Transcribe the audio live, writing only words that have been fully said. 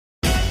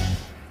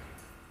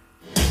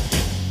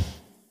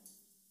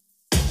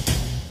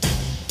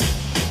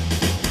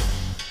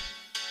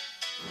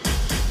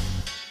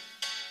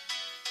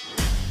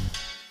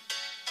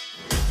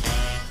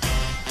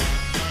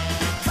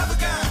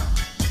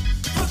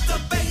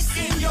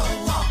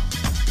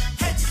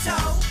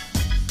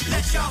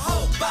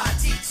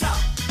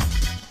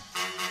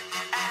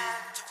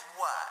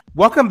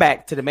Welcome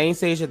back to the main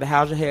stage of the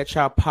How's Your Head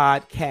Child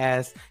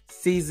podcast,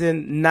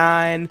 season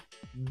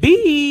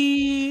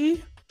 9B.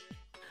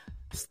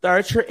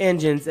 Start your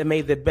engines and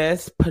may the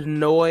best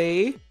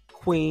Pinoy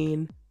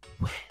queen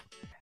win.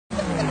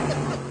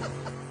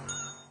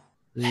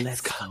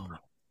 Let's go.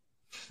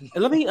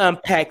 Let me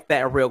unpack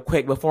that real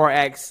quick before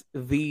I ask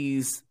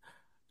these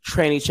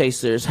tranny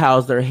chasers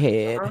how's their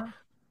head.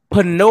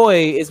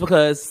 Pinoy is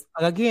because,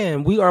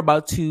 again, we are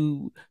about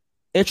to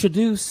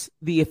introduce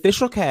the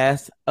official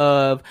cast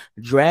of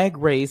Drag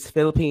Race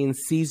Philippines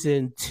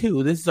Season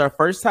 2. This is our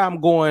first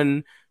time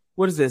going,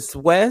 what is this,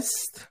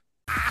 West?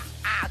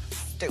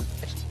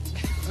 Stupid.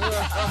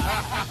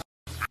 I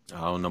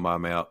don't know my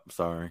map.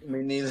 Sorry.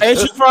 Me neither.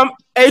 Ain't you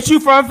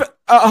from?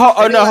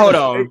 Hold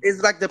on.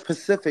 It's like the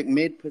Pacific,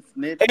 mid.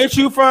 Ain't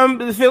you from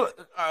the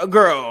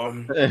girl?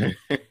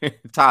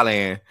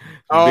 Thailand.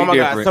 Oh Big my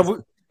difference.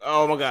 god!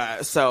 Oh my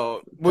god!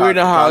 So we're in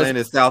the house. Thailand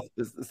is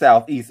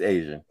Southeast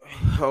Asian.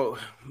 Oh,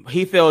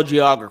 he failed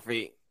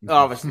geography,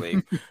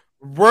 obviously.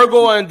 We're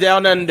going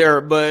down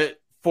under, but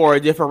for a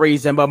different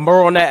reason. But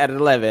more on that at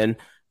 11.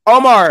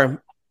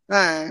 Omar,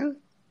 Hi.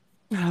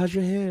 how's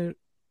your head?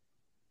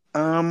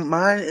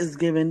 Mine is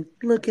given.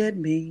 Look at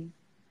me.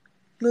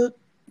 Look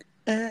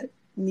at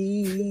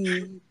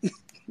me.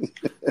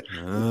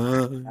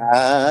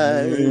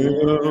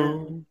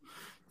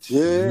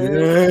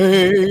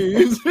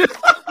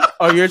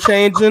 Oh, you're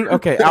changing?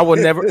 Okay, I will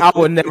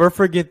never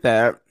forget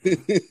that.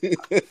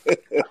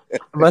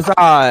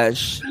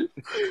 Massage.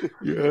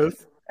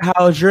 Yes.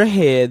 How's your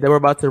head? They were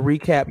about to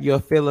recap your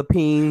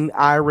Philippine,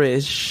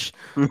 Irish,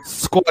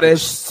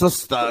 Scottish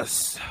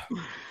sisters.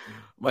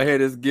 My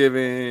head is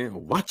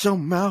giving. Watch your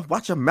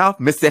mouth,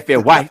 Miss Effie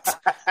White.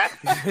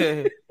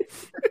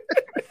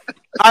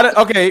 Out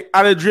of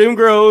Dream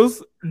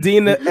Girls,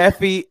 Dina,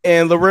 Effie,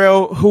 and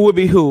Laurel, who would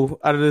be who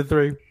out of the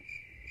three?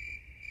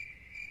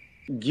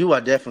 You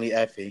are definitely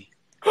Effie.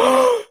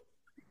 I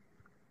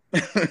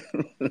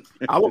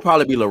would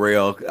probably be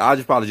L'Oreal.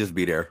 I'll probably just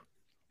be there.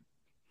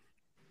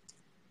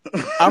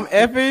 I'm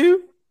Effie,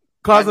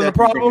 causing the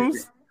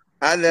problems.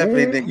 I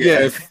definitely think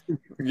Yes,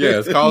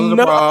 causing the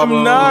No, problem.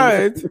 I'm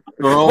not.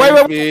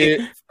 Wait.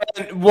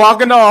 And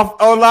walking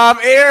off on live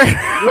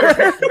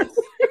air.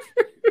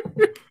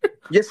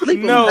 You're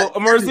sleeping. No,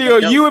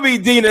 Marcio, you would be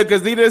Dina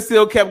because Dina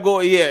still kept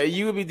going. Yeah,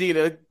 you would be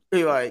Dina.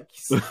 Be like,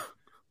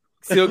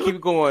 still keep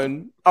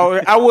going. Oh,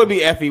 I would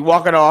be Effie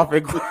walking off.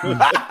 And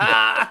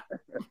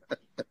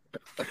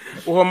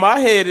well, my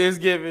head is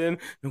giving.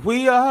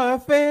 We are a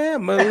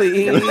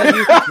family,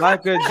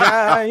 like a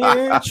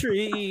giant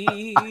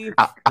tree,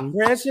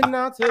 branching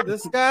out to the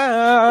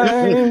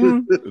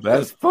sky.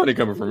 That's funny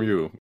coming from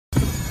you.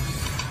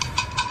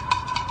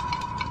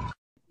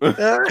 With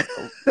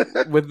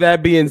that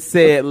being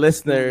said,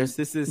 listeners,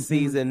 this is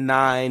season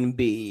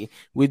 9B.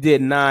 We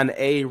did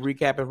 9A,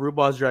 recapping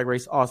RuPaul's Drag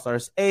Race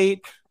All-Stars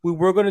 8. We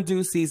were going to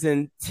do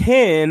season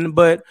 10,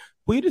 but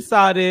we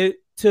decided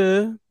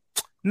to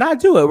not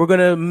do it. We're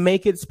going to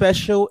make it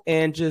special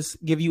and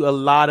just give you a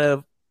lot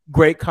of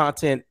great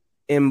content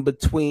in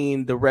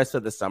between the rest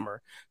of the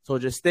summer. So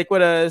just stick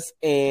with us.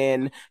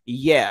 And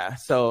yeah,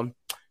 so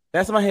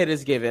that's what my head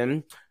is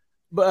given.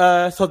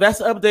 So that's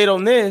the update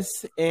on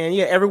this. And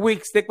yeah, every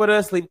week, stick with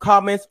us, leave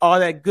comments, all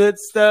that good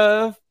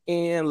stuff.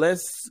 And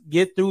let's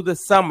get through the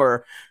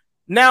summer.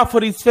 Now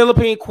for these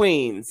Philippine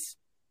queens.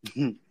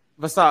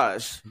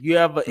 Visage, you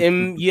have a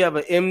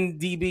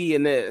MDB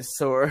in this,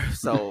 so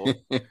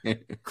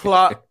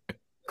clock,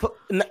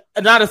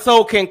 not a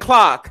soul can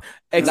clock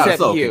except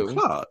you,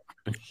 clock.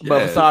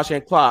 But Visage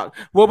can clock.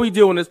 What we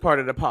do in this part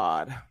of the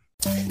pod?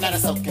 Not a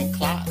soul can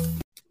clock.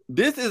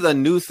 This is a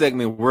new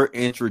segment we're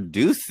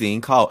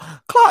introducing called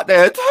Clock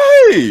That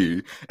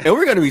Tea. And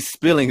we're going to be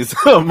spilling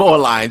some more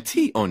line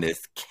tea on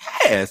this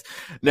cast.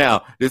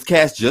 Now, this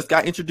cast just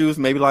got introduced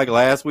maybe like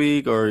last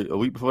week or a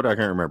week before that. I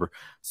can't remember.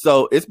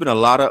 So it's been a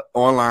lot of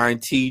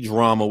online tea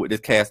drama with this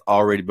cast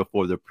already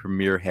before the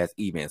premiere has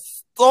even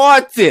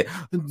started.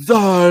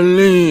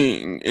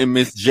 Darling, in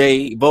Miss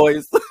J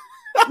voice.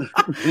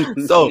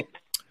 So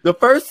the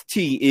first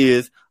tea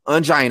is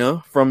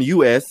Ongina from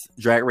U.S.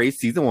 Drag Race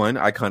Season 1,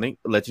 iconic,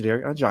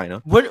 legendary Ongina.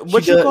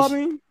 What you call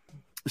me?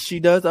 She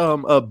does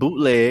a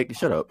bootleg.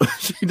 Shut up.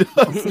 She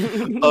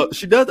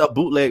does a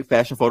bootleg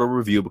fashion photo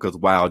review because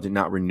WoW did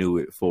not renew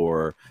it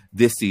for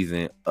this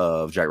season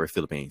of Drag Race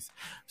Philippines.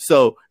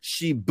 So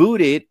she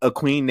booted a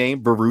queen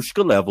named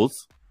Verushka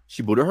Levels.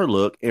 She booted her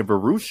look, and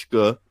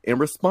Verushka, in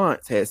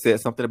response, had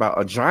said something about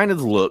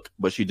Ongina's look,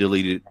 but she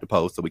deleted the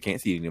post, so we can't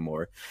see it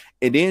anymore.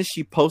 And then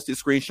she posted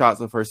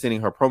screenshots of her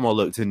sending her promo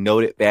look to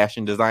noted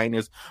fashion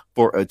designers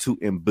for a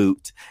toot and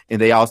boot,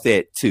 and they all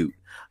said toot.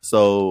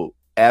 So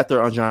after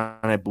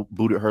Ongina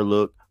booted her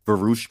look,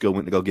 Verushka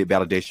went to go get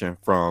validation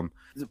from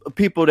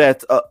people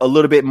that's a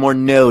little bit more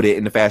noted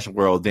in the fashion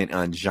world than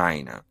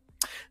Ongina.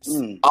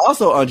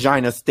 Also,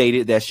 Ongina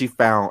stated that she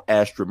found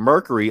Astrid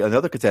Mercury,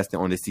 another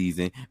contestant on the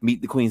season,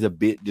 Meet the Queens a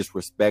bit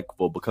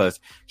disrespectful because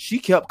she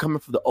kept coming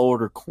for the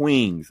older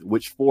queens,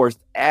 which forced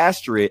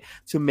Astrid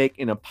to make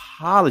an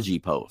apology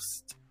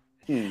post.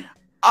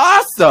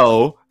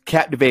 Also,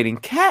 Captivating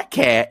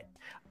Cat,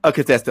 a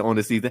contestant on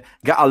the season,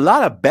 got a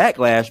lot of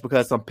backlash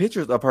because some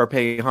pictures of her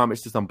paying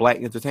homage to some black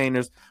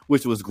entertainers,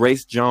 which was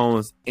Grace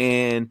Jones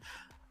and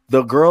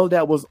the girl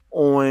that was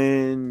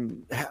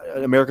on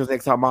America's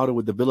Next Top Model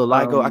with the Villa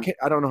Ligo.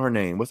 I don't know her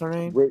name. What's her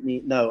name?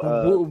 Whitney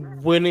Harlow.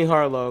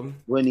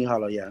 Whitney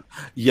Harlow, yeah.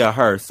 Yeah,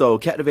 her. So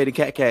Captivating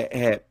Cat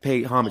had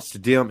paid homage to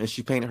them, and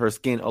she painted her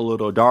skin a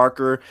little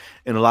darker,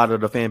 and a lot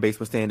of the fan base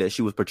was saying that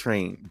she was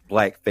portraying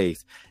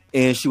blackface,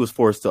 and she was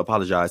forced to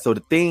apologize. So the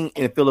thing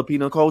in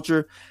Filipino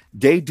culture,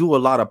 they do a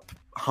lot of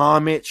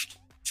homage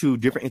to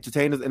different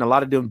entertainers, and a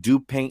lot of them do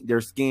paint their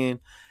skin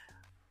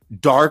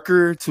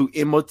darker to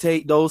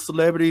imitate those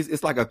celebrities.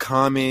 It's like a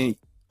common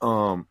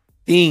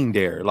thing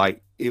there.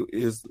 Like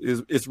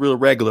it's real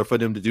regular for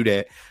them to do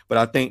that. But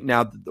I think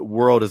now that the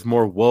world is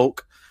more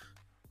woke,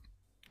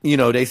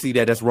 they see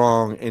that that's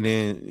wrong, and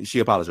then she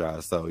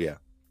apologized. So yeah.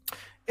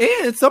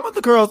 And some of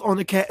the girls on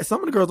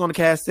the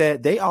cast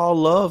said they all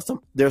love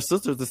their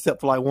sisters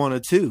except for like one or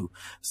two.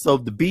 So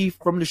the beef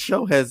from the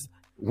show has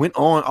went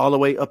on all the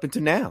way up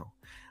until now.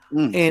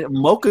 And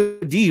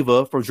Mocha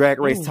Diva from Drag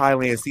Race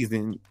Thailand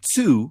season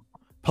 2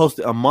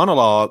 posted a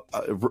monologue.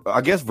 I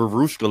guess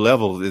Verushka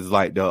Levels is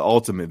like the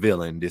ultimate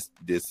villain this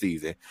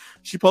season.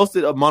 She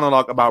posted a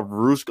monologue about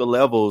Verushka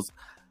Levels,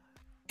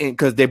 and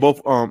because they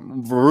both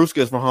Verushka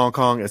is from Hong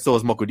Kong and so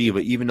is Mocha Diva.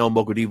 Even though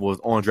Mocha Diva was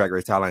on Drag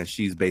Race Thailand,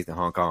 she's based in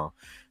Hong Kong.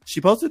 She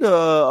posted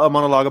a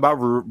monologue about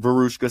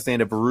Verushka, saying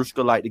that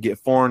Verushka liked to get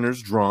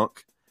foreigners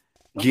drunk.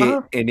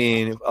 And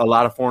then a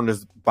lot of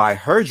foreigners buy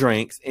her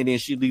drinks, and then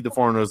she leave the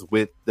foreigners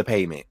with the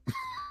payment.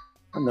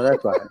 I know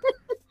that's right.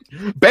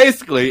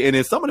 Basically, and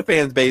then some of the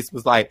fans base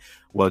was like,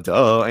 well,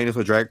 duh, ain't this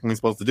what drag queen's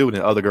supposed to do? And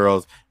then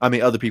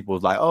other people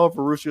was like, oh,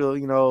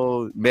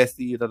 Verushka,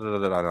 messy,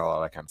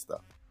 all that kind of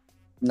stuff.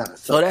 Nah,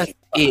 so that's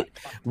it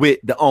with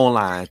the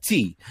online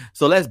tea.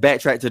 So let's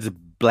backtrack to the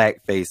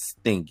blackface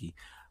thingy.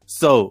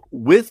 So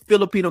with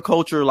Filipino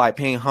culture, like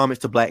paying homage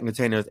to black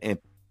entertainers and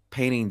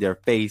painting their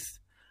face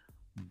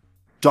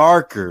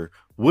darker,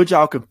 would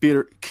y'all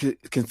consider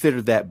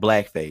that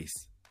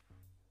blackface?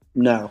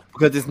 No,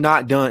 because it's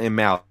not done in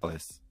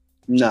malice.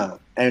 No,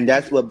 and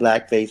that's what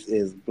blackface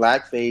is.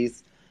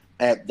 Blackface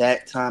at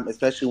that time,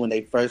 especially when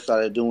they first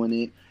started doing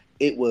it,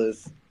 it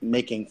was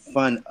making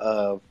fun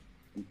of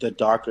the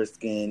darker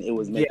skin. It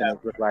was making us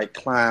look like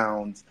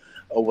clowns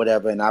or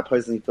whatever. And I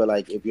personally feel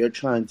like if you're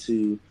trying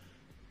to,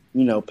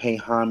 pay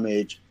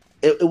homage,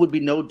 it would be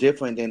no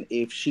different than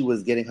if she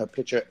was getting her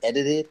picture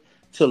edited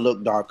to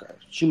look darker.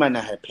 She might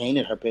not have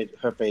painted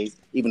her face,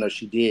 even though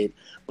she did.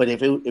 But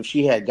if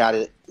she had got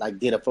it, like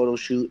did a photo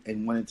shoot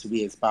and wanted to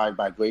be inspired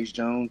by Grace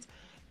Jones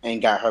and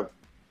got her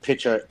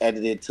picture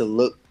edited to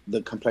look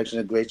the complexion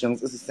of Grace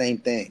Jones, it's the same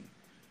thing.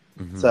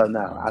 Mm-hmm. So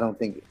no, I don't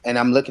think. And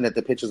I'm looking at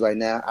the pictures right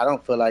now. I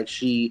don't feel like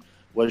she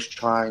was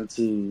trying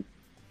to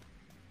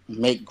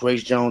make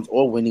Grace Jones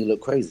or Winnie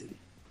look crazy.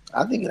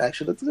 I think it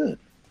actually looks good.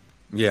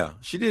 Yeah,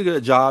 she did a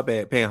good job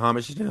at paying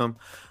homage to them.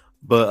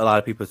 But a lot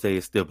of people say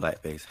it's still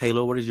blackface.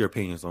 Halo, what is your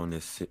opinions on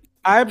this?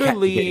 I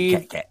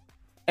believe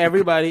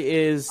everybody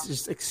is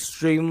just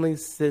extremely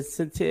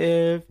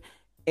sensitive.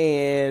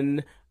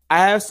 And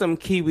I have some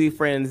Kiwi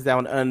friends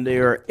down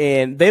under,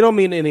 and they don't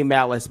mean any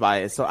malice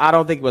by it. So I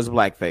don't think it was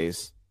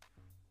blackface.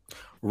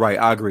 Right,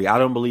 I agree. I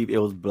don't believe it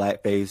was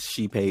blackface.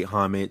 She paid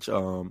homage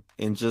and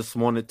just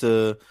wanted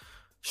to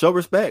show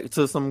respect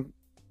to some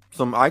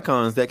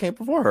icons that came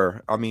before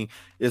her. I mean,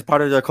 it's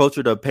part of their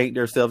culture to paint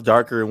themselves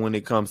darker when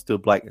it comes to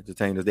black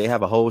entertainers. They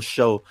have a whole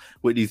show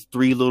with these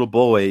 3 little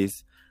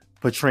boys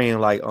portraying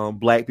like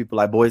black people,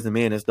 like boys and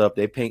men and stuff.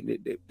 They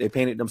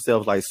painted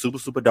themselves like super,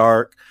 super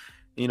dark,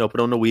 put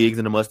on the wigs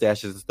and the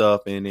mustaches and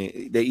stuff. And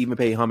they even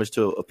pay homage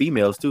to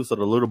females too. So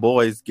the little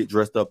boys get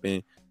dressed up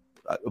in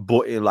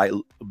like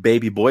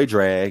baby boy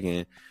drag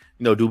and,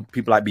 do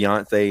people like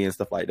Beyonce and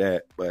stuff like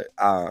that. But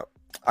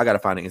I gotta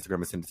find an Instagram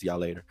and send it to y'all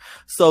later.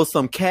 So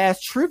some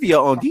cast trivia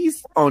on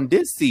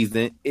this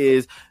season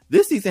is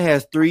this season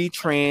has 3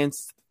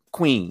 trans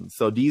queens.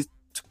 So these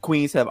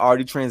queens have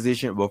already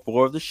transitioned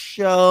before the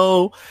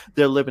show.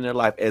 They're living their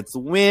life as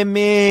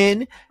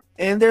women,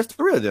 and there's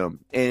 3 of them.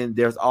 And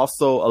there's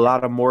also a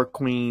lot of more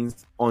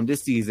queens on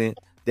this season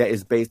that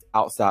is based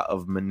outside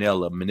of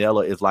Manila.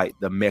 Manila is like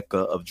the mecca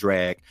of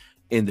drag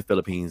in the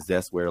Philippines.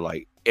 That's where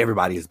like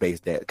everybody is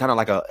based at, kind of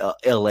like a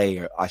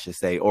LA, or I should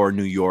say, or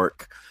New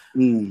York.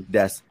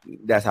 That's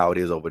how it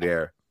is over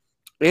there.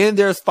 And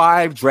there's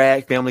 5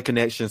 drag family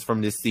connections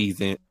from this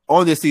season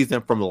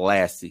from the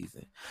last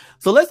season.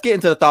 So let's get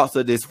into the thoughts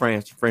of this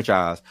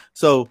franchise.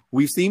 So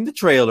we've seen the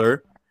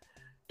trailer.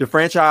 The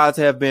franchise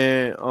have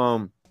been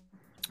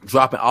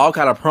dropping all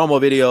kind of promo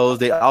videos.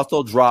 They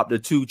also dropped the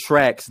 2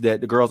 tracks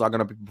that the girls are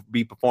going to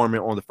be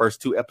performing on the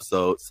first 2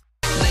 episodes.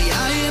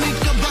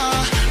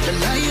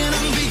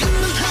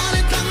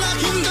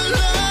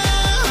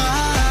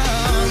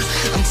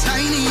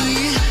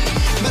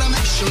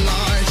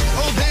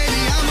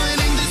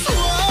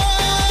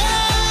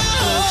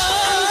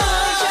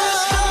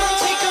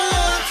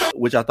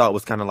 which I thought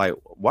was kind of like,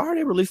 why are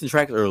they releasing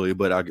tracks early?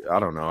 But I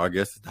don't know. I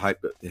guess it's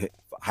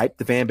hype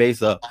the fan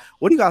base up.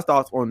 What do you guys'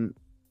 thoughts on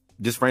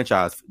this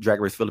franchise, Drag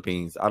Race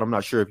Philippines? I'm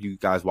not sure if you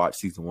guys watched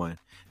season 1.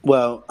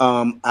 Well,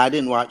 I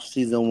didn't watch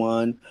season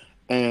 1,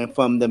 and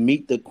from the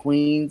Meet the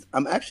Queens,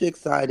 I'm actually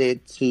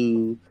excited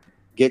to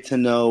get to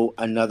know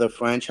another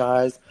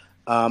franchise.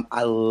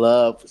 I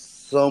love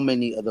so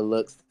many of the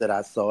looks that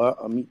I saw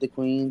on Meet the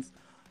Queens,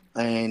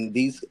 and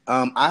these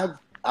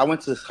I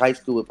went to high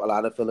school with a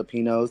lot of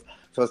Filipinos,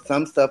 so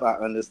some stuff I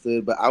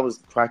understood, but I was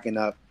cracking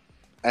up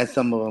at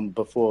some of them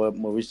before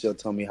Mauricio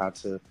told me how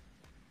to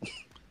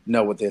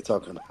know what they're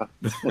talking about.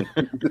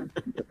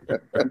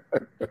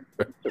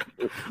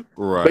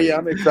 Right. But yeah,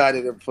 I'm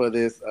excited for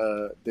this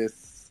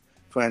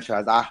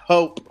franchise. I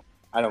hope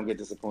I don't get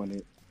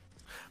disappointed.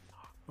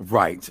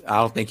 Right. I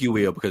don't think you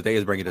will, because they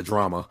is bringing the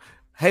drama.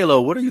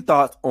 Halo, what are your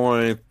thoughts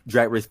on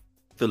Drag Race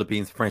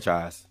Philippines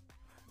franchise?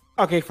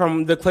 Okay,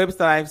 from the clips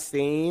that I've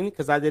seen,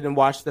 because I didn't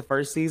watch the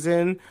first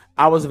season,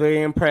 I was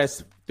very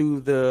impressed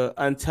through the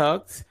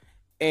Untucked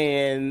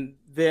and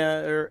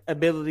their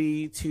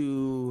ability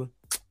to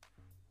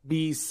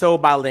be so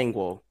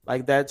bilingual.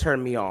 Like, that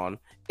turned me on.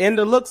 And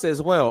the looks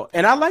as well.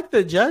 And I like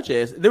the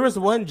judges. There was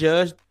one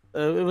judge,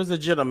 it was a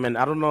gentleman.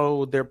 I don't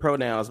know their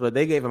pronouns, but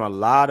they gave him a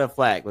lot of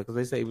flack because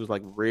they say he was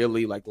like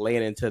really like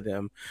laying into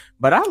them.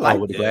 But I like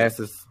with the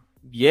glasses.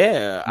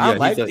 Yeah, I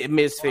like the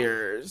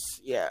Misfears.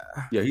 Yeah,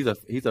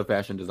 he's a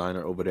fashion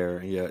designer over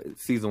there. Yeah,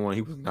 season 1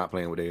 he was not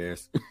playing with their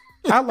ass.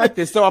 I like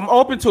this, so I'm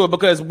open to it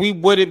because we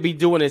wouldn't be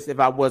doing this if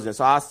I wasn't.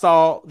 So I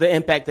saw the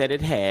impact that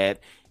it had,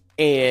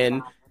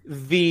 and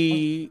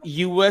the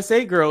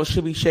USA girls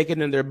should be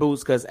shaking in their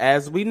boots because,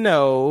 as we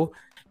know,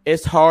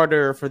 it's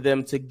harder for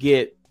them to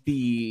get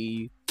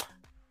the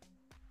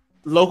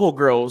local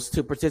girls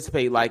to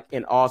participate like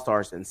in All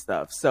Stars and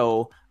stuff.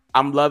 So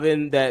I'm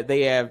loving that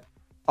they have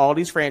all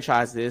these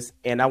franchises,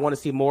 and I want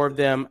to see more of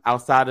them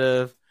outside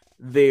of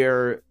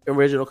their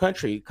original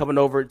country coming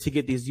over to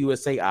get these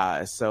USA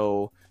eyes.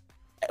 So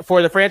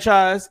for the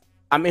franchise,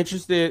 I'm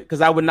interested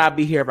because I would not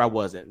be here if I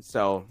wasn't.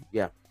 So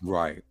yeah.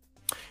 Right.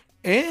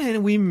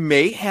 And we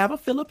may have a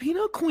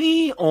Filipino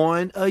queen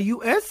on a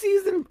US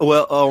season.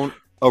 Well, on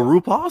a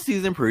RuPaul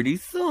season pretty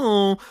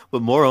soon,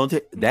 but more on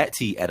that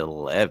tea at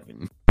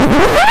 11.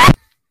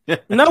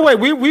 No, wait,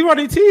 we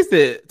already teased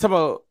it. Talk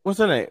about, what's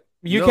her name?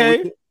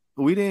 UK? No,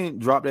 we didn't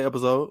drop that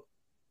episode.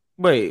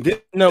 Wait,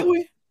 did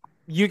we?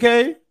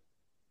 UK?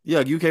 Yeah,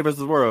 UK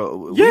versus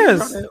World.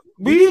 Yes,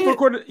 we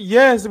recorded.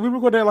 Yes, we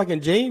recorded that like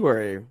in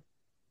January.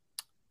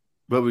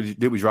 But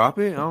did we drop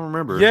it? I don't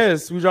remember.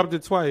 Yes, we dropped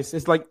it twice.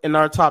 It's like in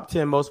our top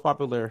 10 most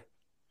popular.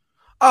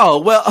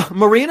 Oh, well,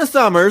 Marina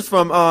Summers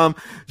from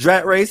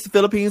Drag Race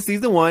Philippines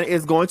season 1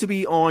 is going to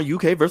be on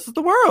UK versus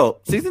the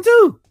World season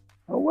 2.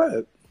 Oh,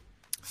 what?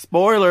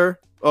 Spoiler,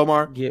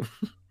 Omar. Yeah.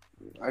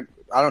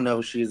 I don't know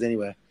who she is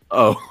anyway.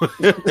 Oh.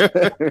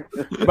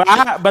 but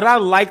I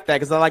like that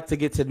because I like to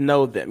get to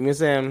know them. You know what I'm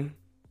saying?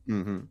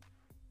 Mm-hmm.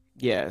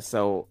 Yeah,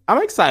 so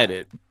I'm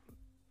excited.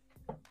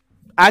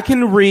 I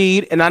can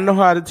read and I know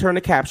how to turn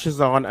the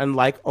captions on,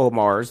 unlike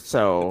Omar's.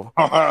 So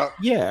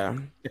yeah,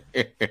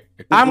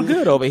 I'm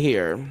good over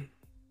here.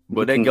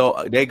 But they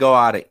go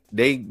out.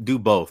 They do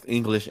both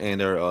English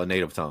and their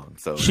native tongue.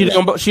 So she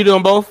doing both. She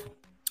doing both.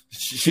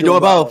 She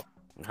doing both.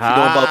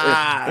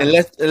 And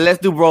let's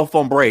do both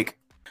on break.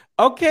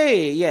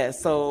 Okay, yeah.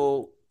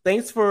 So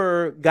thanks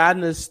for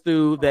guiding us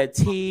through that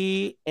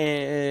tea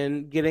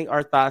and getting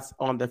our thoughts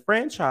on the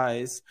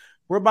franchise.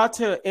 We're about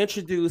to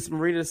introduce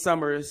Marina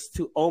Summers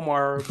to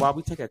Omar while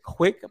we take a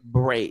quick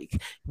break.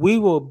 We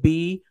will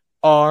be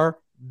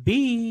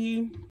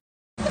RB.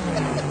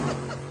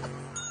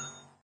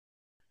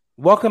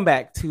 Welcome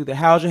back to the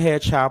How's Your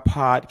Head Child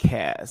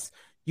podcast.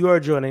 You are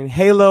joining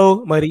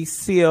Halo,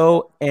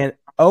 Mauricio, and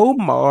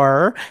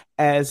Omar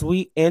as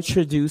we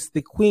introduce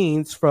the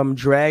queens from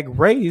Drag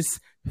Race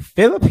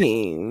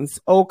Philippines.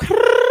 Okay.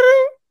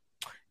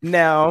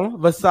 Now,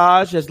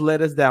 Visage has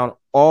let us down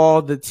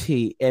all the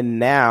tea, and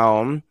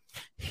now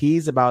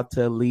he's about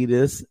to lead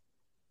us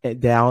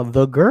down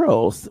the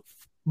girls.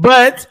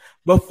 But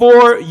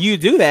before you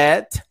do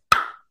that,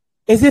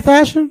 is it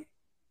fashion?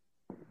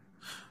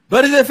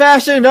 But is it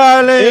fashion,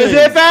 darling? Is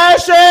it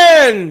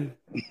fashion?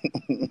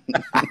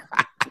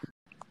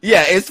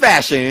 Yeah, it's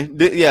fashion.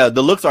 The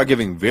looks are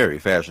giving very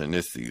fashion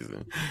this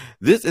season.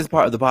 This is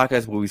part of the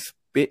podcast where we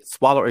spit,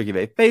 swallow, or give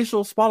a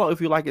facial. Swallow if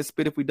you like it,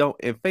 spit if we don't,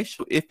 and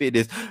facial if it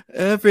is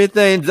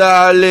everything,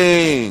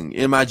 darling.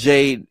 In my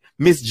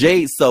Miss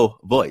Jade So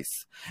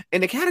voice.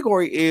 And the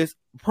category is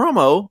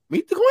promo,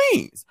 Meet the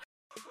Queens.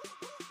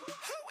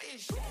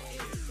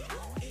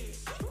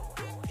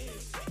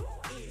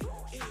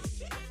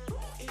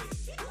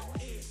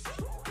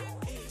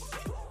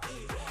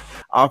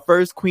 Our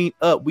first queen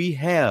up, we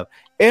have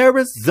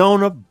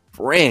Arizona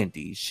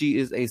Brandy. She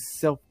is a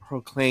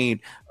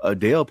self-proclaimed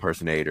Adele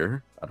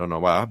impersonator. I don't know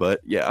why,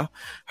 but yeah.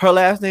 Her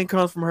last name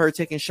comes from her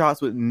taking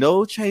shots with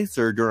no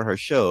chaser during her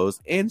shows,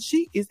 and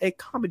she is a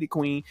comedy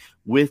queen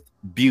with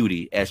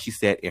beauty, as she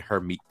said in her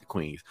Meet the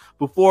Queens.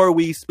 Before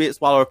we spit,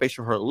 swallow, or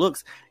facial her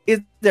looks, is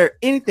there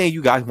anything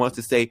you guys want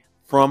to say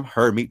from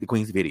her Meet the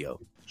Queens video?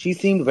 She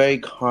seemed very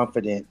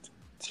confident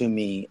to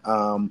me.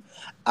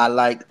 I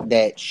like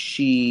that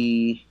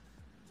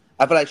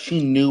I feel like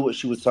she knew what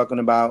she was talking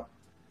about.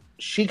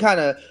 She kind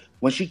of,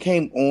 when she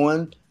came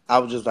on, I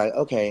was just like,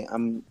 okay,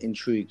 I'm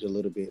intrigued a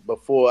little bit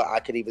before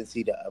I could even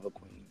see the other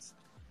queens.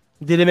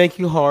 Did it make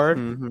you hard?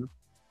 Mm-hmm.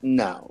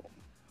 No.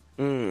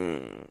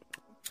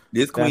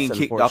 This queen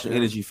kicked off the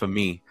energy for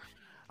me.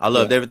 I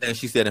loved everything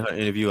she said in her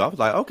interview. I was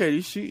like, okay,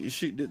 she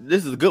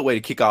this is a good way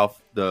to kick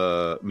off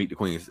the Meet the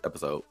Queens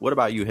episode. What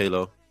about you,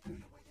 Halo?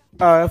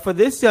 For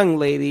this young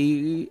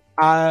lady,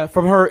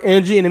 from her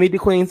energy in the Meet the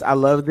Queens, I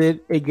loved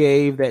it. It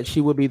gave that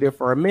she would be there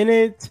for a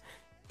minute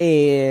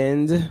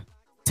and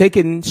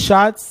taking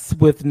shots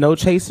with no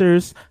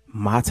chasers,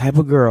 my type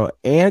of girl,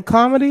 and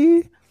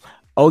comedy.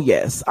 Oh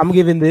yes, I'm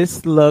giving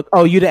this look.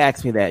 Oh, you'd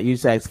asked me that. You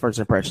just asked first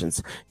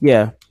impressions.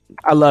 Yeah,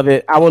 I love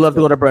it. I would love to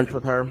go to brunch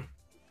with her.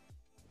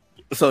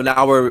 So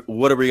now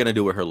what are we gonna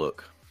do with her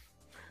look?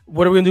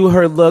 What are we gonna do with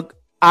her look?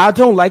 I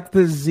don't like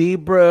the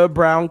zebra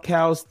brown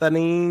cow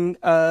stunning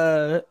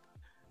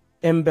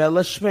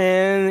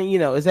embellishment. You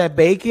know, is that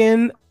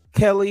bacon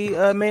Kelly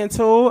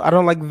mantle? I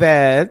don't like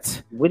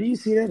that. Where do you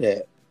see that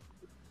at?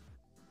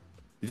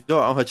 You know,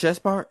 on her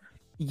chest part?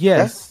 Yes.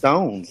 That's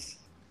stones.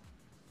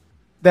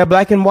 That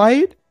black and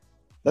white?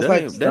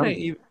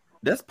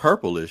 That's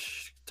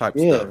purplish type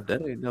stuff.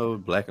 That ain't no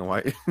black and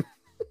white.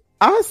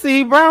 I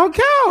see brown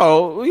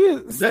cow.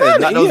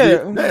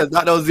 That is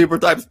not no zebra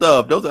type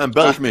stuff. Those are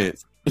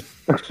embellishments.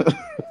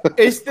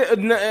 It's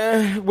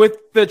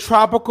with the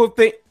tropical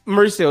thing.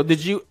 Mauricio,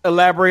 did you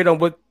elaborate on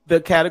what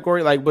the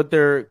category, like what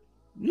their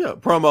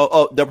promo?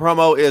 Oh, the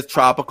promo is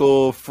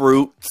tropical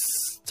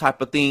fruits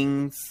type of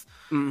things.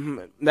 Mm-hmm.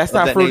 That's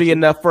not fruity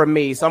enough for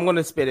me, so I'm going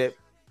to spit it.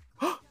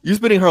 You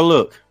spitting her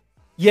look?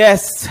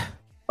 Yes.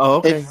 Oh,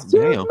 okay.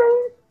 Damn.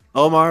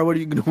 Omar, what are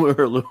you doing with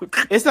her look?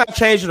 It's not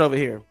changing over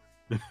here.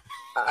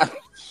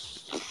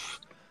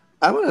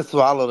 I'm going to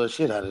swallow the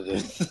shit out of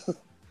this.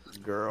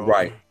 Girl.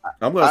 Right.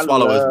 I'm going to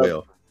swallow as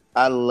well.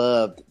 I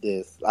loved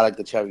this. I like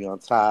the cherry on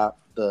top,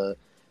 the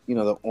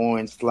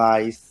orange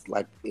slice,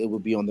 like it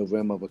would be on the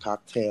rim of a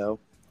cocktail.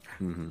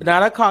 Mm-hmm.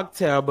 Not a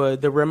cocktail,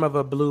 but the rim of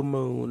a blue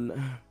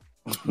moon.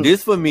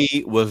 This for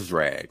me was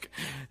drag.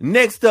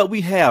 Next up,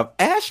 we have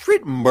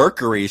Astrid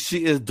Mercury.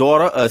 She is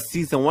daughter of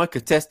season 1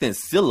 contestant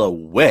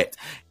Silhouette.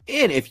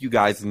 And if you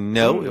guys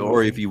know,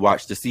 or if you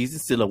watched the season,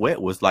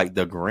 Silhouette was like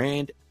the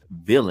grand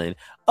villain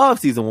of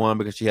season 1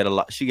 because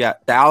she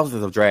got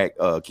thousands of drag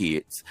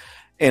kids.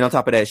 And on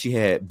top of that, she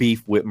had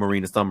beef with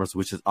Marina Summers,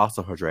 which is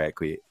also her drag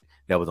kid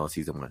that was on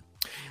season 1.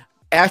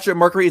 Astrid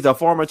Mercury is a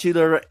former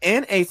cheerleader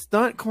and a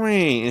stunt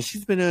queen, and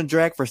she's been in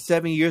drag for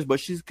 7 years, but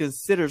she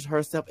considers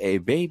herself a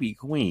baby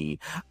queen.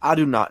 I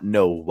do not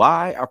know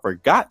why. I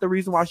forgot the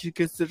reason why she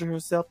considered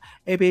herself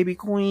a baby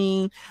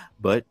queen,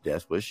 but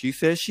that's what she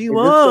said she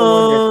was. This the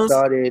one that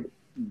started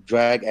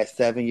drag at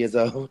 7 years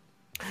old?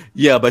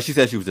 Yeah, but she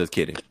said she was just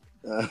kidding.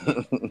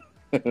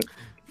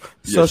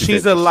 So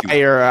she's a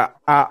liar.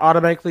 I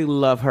automatically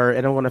love her,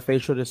 and I want to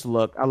facial this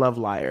look. I love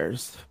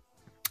liars.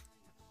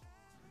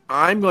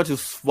 I'm going to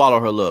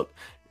swallow her look.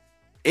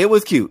 It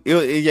was cute.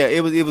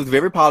 It was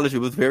very polished. It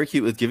was very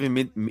cute. It was giving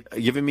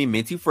me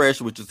Minty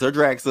Fresh, which is her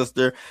drag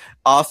sister.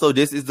 Also,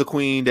 this is the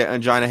queen that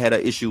Angina had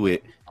an issue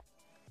with.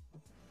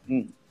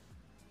 And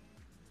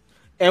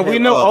we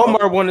know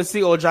Omar want to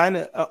see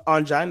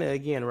Angina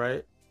again,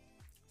 right?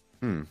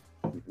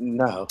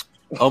 No.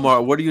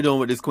 Omar, what are you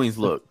doing with this queen's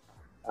look?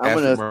 I'm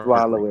going to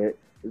swallow it.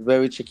 It's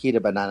very Chiquita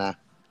banana.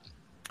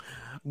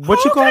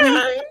 What you call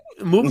it?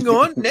 Moving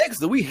on,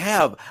 next we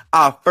have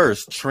our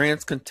first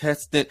trans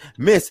contestant,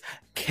 Miss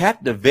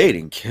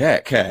Captivating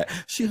Cat.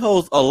 She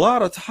holds a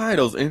lot of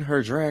titles in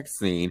her drag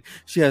scene.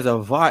 She has a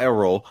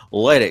viral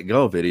Let It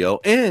Go video,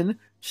 and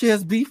she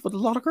has beef with a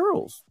lot of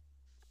girls.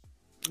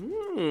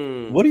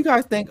 What do you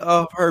guys think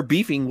of her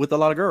beefing with a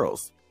lot of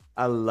girls?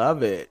 I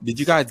love it. Did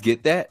you guys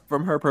get that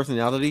from her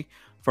personality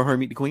from her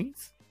Meet the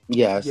Queens?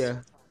 Yes. Yeah.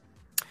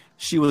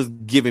 She was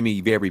giving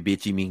me very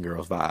bitchy Mean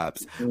Girls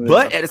vibes.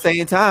 But at the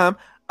same time,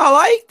 I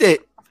liked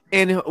it.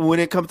 And when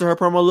it comes to her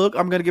promo look,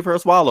 I'm going to give her a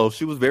swallow.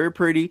 She was very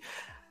pretty.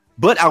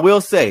 But I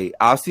will say,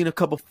 I've seen a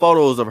couple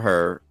photos of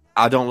her.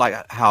 I don't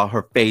like how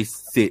her face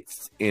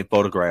sits in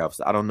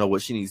photographs. I don't know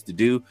what she needs to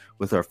do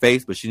with her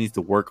face, but she needs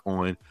to work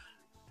on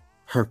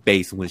her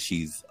face when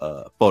she's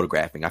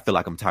photographing. I feel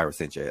like I'm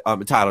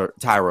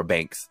Tyra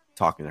Banks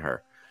talking to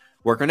her.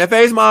 Work on that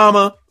face,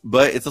 mama.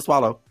 But it's a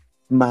swallow.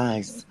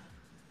 Nice.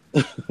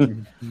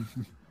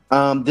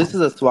 This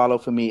is a swallow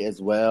for me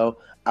as well.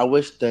 I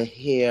wish the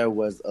hair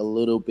was a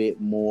little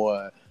bit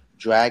more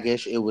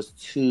dragish. It was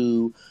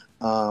too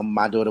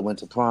My Daughter Went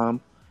to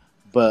Prom.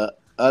 But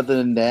other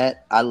than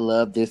that, I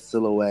love this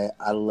silhouette.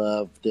 I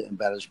love the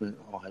embellishment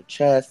on her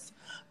chest.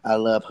 I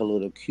love her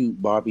little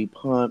cute Barbie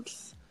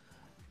pumps.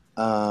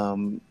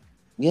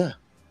 Yeah.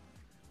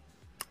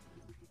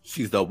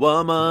 She's the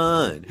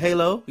woman.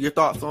 Halo, your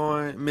thoughts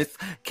on Miss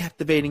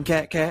Captivating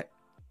Cat?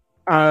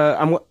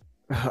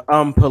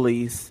 I'm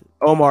police.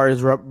 Omar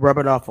is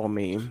rubbing off on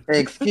me.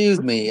 Excuse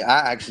me.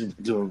 I actually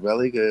doing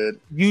really good.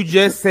 You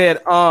just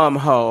said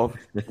ho.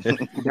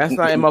 That's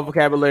not in my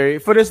vocabulary.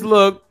 For this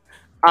look,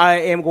 I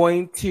am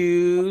going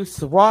to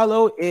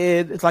swallow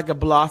it. It's like a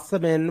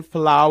blossoming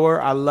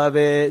flower. I love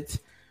it.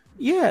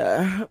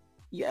 Yeah.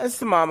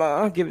 Yes,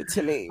 mama. Give it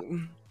to me.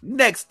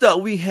 Next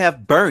up, we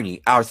have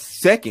Bernie, our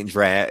second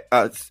trans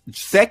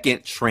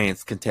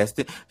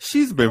contestant.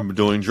 She's been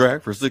doing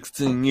drag for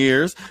 16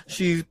 years.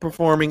 She's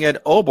performing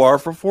at O Bar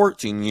for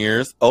 14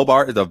 years. O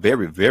Bar is a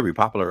very, very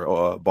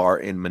popular bar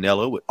in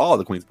Manila with all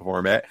the queens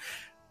perform at.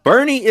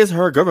 Bernie is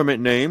her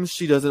government name.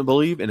 She doesn't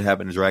believe in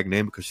having a drag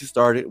name because she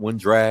started when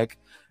drag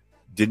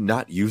did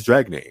not use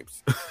drag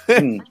names.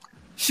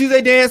 She's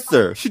a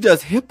dancer. She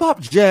does hip hop,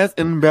 jazz,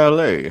 and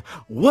ballet.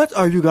 What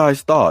are you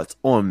guys' thoughts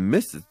on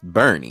Mrs.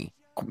 Bernie?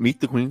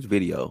 Meet the Queen's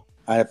video.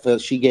 I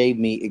felt she gave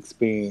me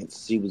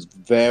experience. She was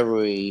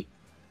very,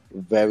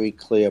 very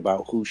clear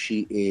about who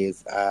she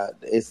is.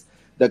 It's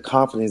the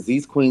confidence.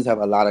 These queens have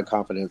a lot of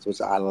confidence,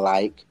 which I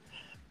like.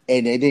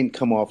 And they didn't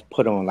come off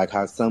put on like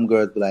how some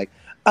girls be like,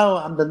 oh,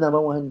 I'm the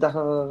number one, da,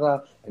 da, da,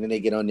 da. And then they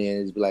get on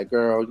there and be like,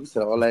 girl, you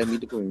said all that,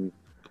 meet the Queen.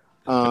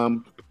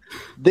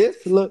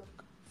 This look,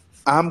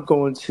 I'm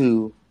going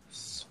to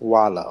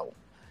swallow.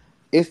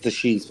 It's the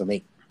she's for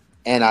me.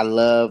 And I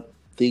love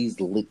these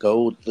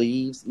gold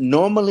leaves.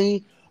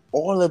 Normally,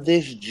 all of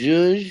this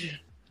zhuzh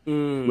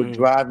would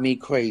drive me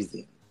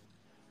crazy.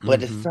 But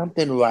there's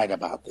something right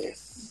about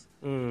this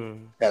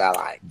that I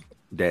like.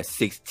 That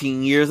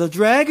 16 years of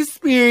drag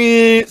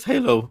experience.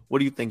 Halo, what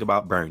do you think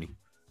about Bernie?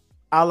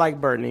 I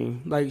like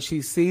Bernie. Like,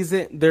 she's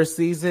seasoned. They're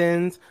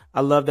seasons.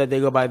 I love that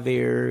they go by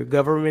their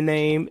government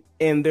name,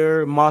 and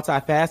they're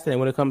multifaceted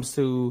when it comes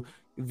to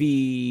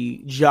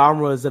the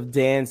genres of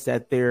dance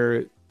that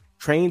they're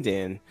trained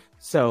in.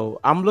 So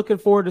I'm looking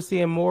forward to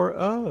seeing more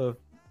of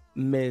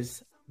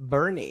Miss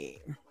Bernie.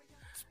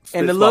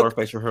 And the look,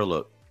 her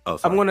look. Oh,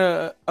 sorry.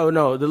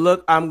 The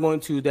look. I'm going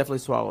to definitely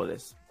swallow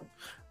this.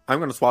 I'm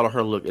going to swallow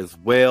her look as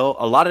well.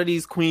 A lot of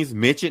these queens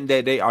mentioned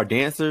that they are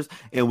dancers,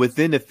 and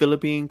within the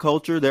Philippine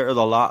culture, there is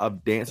a lot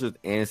of dancers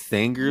and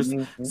singers.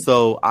 Mm-hmm.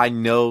 So I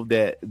know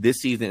that this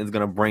season is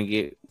going to bring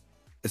it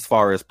as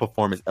far as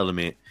performance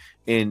element.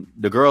 And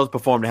the girls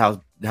perform the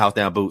house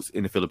down boots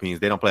in the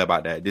Philippines. They don't play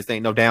about that. This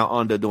ain't no down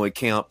under doing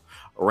camp,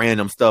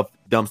 random stuff,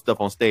 dumb stuff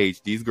on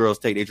stage. These girls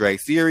take their drag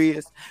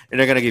serious, and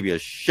they're going to give you a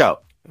show.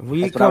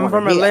 We come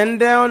from a land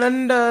down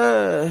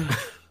under.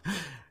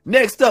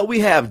 Next up,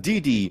 we have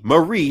Dee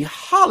Marie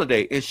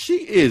Holiday, and she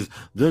is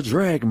the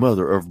drag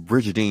mother of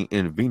Brigidine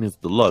and Venus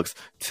Deluxe,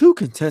 2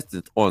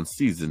 contestants on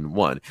season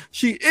 1.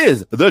 She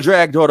is the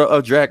drag daughter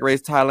of Drag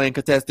Race Thailand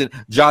contestant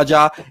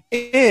Jaja,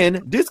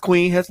 and this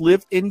queen has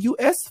lived in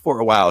U.S. for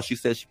a while. She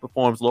says she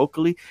performs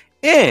locally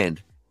and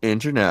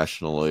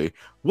internationally.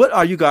 What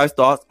are you guys'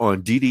 thoughts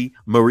on Dee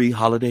Marie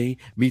Holiday,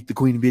 Meet the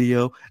Queen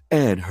video,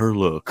 and her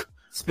look?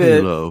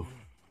 Spit. Hello.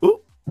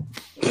 Ooh.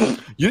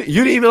 You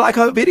didn't even like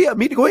her video,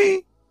 Meet the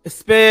Queen?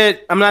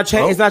 Spit. I'm not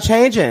changing. It's not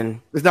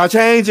changing. It's not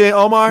changing,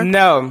 Omar.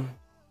 No.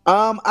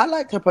 I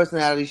liked her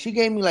personality. She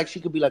gave me like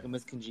she could be like a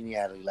Miss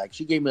Congeniality. Like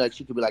she gave me like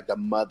she could be like the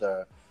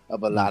mother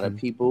of a lot of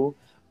people.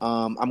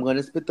 I'm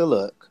gonna spit the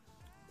look.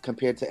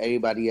 Compared to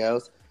everybody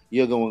else,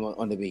 you're going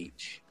on the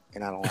beach,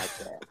 and I don't like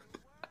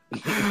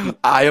that.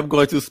 I am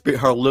going to spit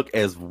her look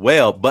as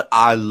well, but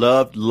I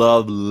loved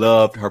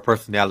her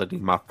personality.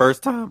 My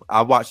first time,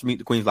 I watched Meet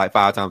the Queens like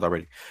 5 times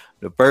already.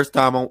 The first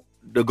time on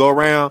the go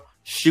around,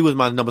 she was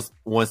my number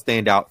one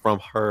standout from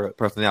her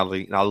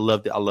personality, and I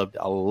loved it.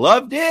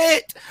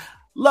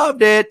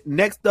 Loved it.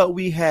 Next up,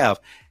 we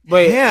have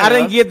Hannah. I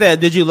didn't get that.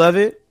 Did you love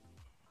it?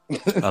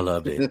 I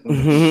loved it.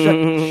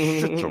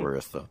 Shut your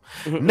ass up.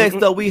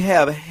 Next up, we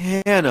have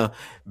Hannah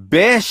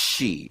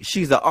Beshi.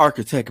 She's an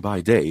architect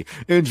by day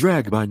and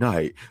drag by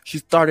night. She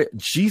started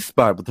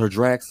G-Spot with her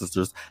drag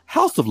sisters,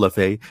 House of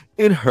LaFay,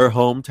 in her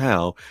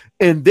hometown,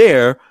 and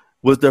there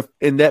was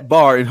in that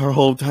bar in her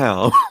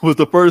hometown was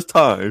the first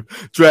time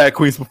drag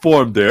queens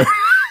performed there.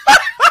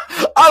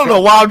 I don't know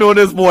why I'm doing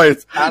this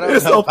voice.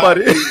 It's so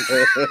funny.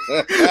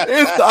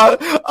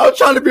 I'm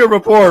trying to be a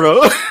reporter.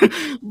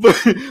 But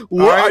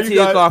what are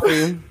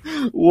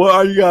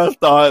you guys'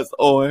 thoughts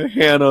on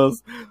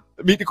Hannah's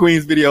Meet the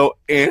Queens video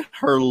and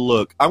her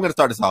look? I'm going to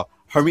start this off.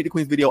 Her Meet the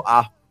Queens video,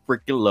 I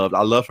freaking loved.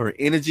 I love her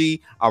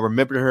energy. I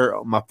remember her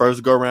on my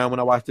first go around when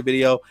I watched the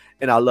video.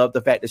 And I love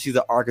the fact that she's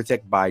an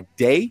architect by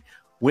day.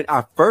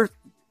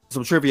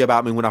 Some trivia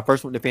about me, when I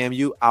first went to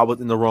FAMU, I was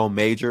in the wrong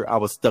major. I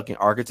was stuck in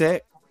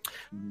architect.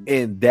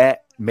 And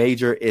that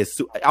major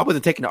I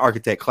wasn't taking the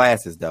architect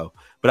classes though,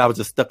 but I was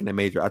just stuck in the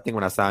major. I think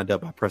when I signed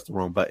up, I pressed the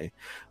wrong button.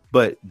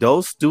 But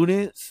those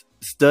students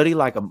study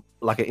like an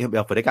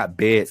MF, but they got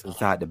beds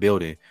inside the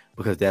building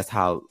because that's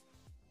how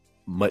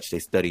much they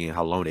study and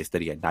how long they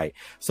study at night.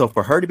 So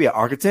for her to be an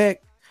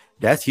architect,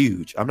 That's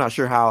huge. I'm not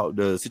sure how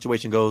the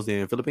situation goes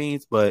in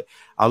Philippines, but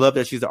I love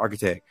that she's an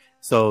architect.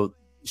 So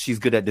she's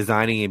good at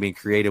designing and being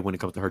creative when it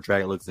comes to her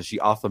drag looks. And she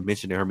also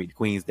mentioned in her Meet the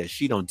Queens that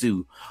she don't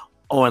do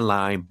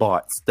online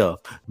bought stuff.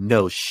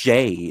 No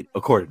shade,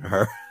 according to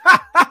her.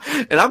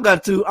 And I'm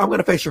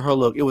gonna facial her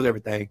look. It was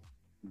everything.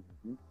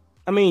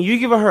 I mean, you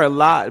giving her a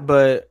lot,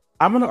 but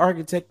I'm an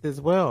architect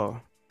as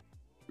well.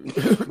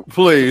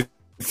 Please.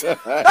 You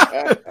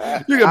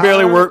can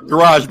barely work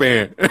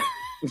GarageBand.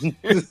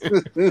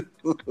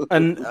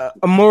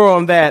 A more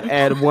on that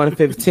at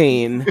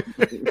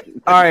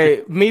 1:15. All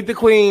right, Meet the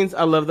Queens.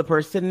 I love the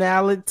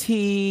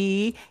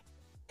personality.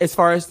 As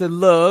far as the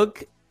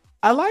look,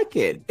 I like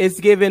it. It's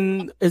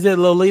given. Is it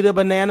Lolita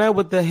Banana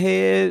with the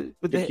head?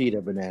 With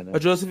Shakira Banana. Or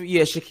Joseph?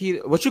 Yeah,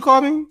 Shakira. What you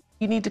call me?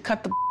 You need to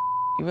cut the.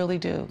 You really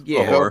do.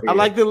 Yeah, I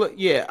like the look.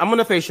 Yeah, I'm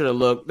gonna facial the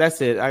look.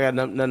 That's it. I got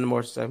nothing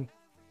more to say.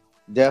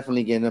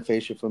 Definitely getting a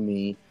facial for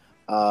me.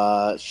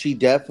 She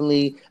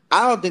definitely.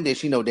 I don't think that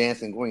she know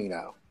dancing queen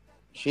now.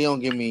 She don't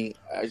give me.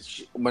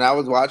 When I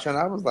was watching,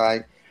 I was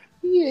like,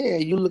 "Yeah,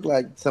 you look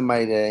like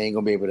somebody that ain't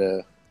gonna be able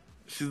to."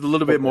 She's a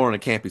little bit more on the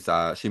campy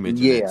side. She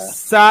mentioned Yeah. it.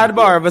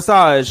 Sidebar,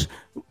 Visage.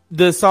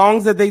 The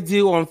songs that they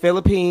do on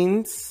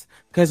Philippines,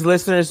 because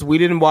listeners, we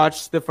didn't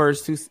watch the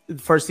first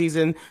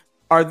season.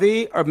 Are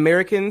they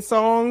American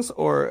songs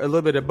or a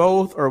little bit of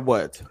both or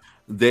what?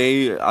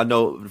 I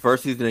know the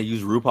first season they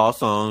use RuPaul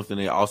songs and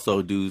they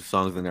also do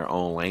songs in their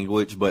own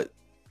language, but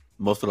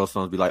most of those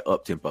songs be like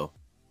up tempo.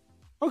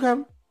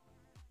 Okay.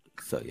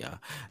 So yeah.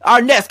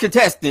 Our next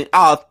contestant,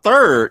 our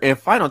third and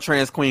final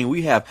trans queen,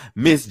 we have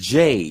Miss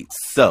Jade.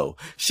 So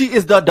she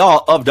is the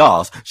doll of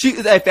dolls. She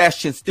is a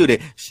fashion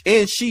student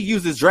and she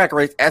uses Drag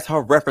Race as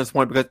her reference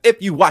point because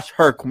if you watch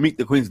her Meet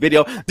the Queens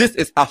video, this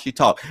is how she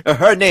talks. And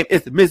her name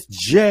is Miss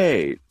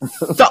Jade.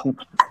 So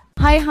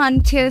hi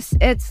Hunties,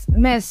 it's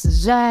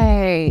Miss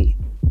J.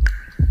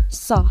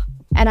 So,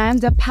 and I am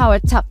the power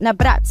top na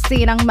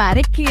bratzi ng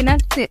Marikina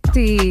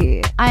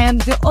City. I am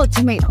the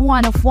ultimate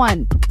one of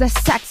one, the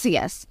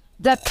sexiest,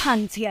 the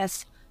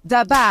cuntiest,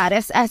 the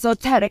baddest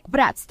esoteric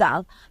brat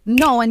style.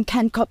 No one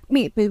can cop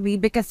me, baby,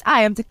 because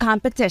I am the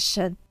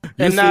competition.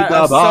 And not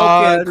a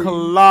soaking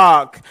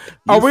clock.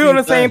 Are we on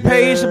the same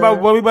page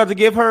about what we about to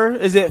give her?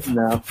 Is it?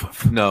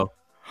 No.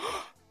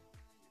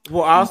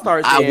 Well, I'll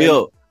start. I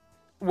will.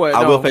 What?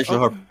 I will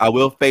facial her. I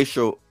will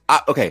facial.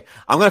 Okay,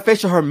 I'm gonna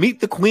facial her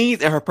Meet the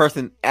Queens and her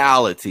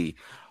personality.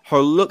 Her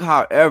look,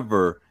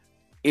 however,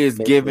 is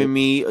giving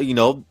me,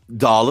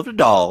 doll of the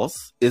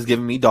dolls. Is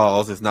giving me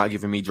dolls. It's not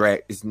giving me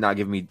drag. It's not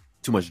giving me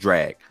too much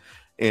drag,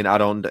 and I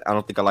don't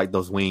think I like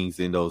those wings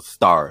and those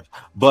stars.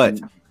 But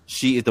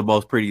she is the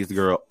most prettiest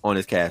girl on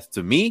this cast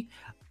to me.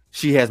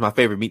 She has my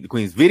favorite Meet the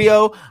Queens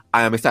video.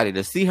 I am excited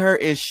to see her,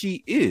 and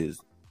she is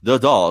the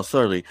doll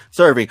serving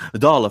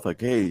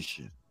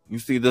dollification. You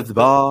see this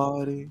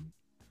body.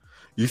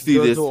 You see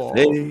this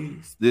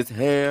face, this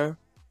hair,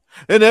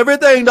 and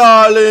everything,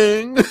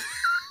 darling.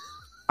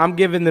 I'm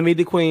giving the Meet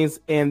the Queens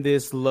and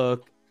this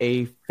look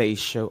a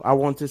facial. I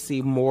want to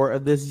see more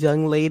of this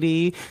young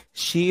lady.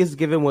 She is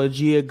giving what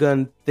Gia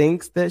Gunn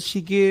thinks that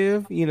she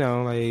give.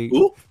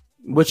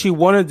 What you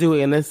want to do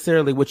and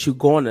necessarily what you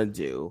gonna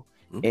do.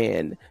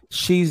 And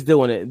she's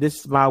doing it. This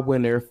is my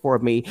winner for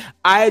me.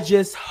 I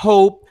just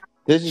hope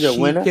this is your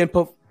winner.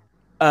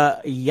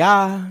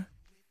 Yeah.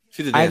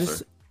 She's a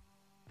dancer.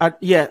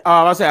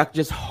 I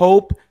just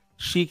hope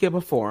she can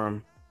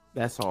perform.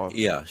 That's all.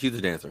 Yeah, she's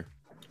a dancer.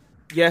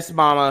 Yes,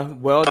 mama.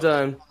 Well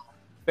done.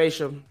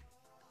 Facial.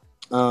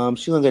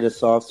 She's gonna get a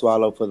soft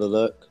swallow for the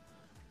look.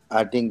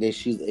 I think that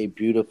she's a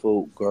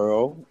beautiful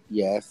girl.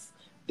 Yes.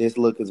 This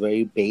look is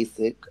very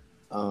basic.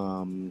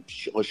 All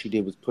she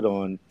did was put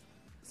on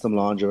some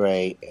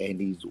lingerie and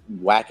these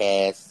whack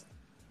ass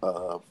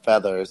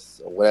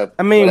feathers or whatever.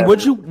 I mean,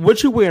 what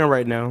you wearing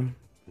right now?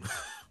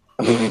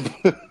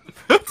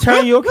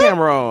 Turn your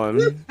camera on.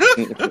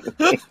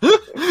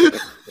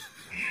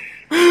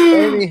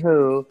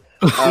 Anywho,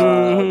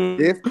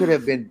 this could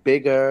have been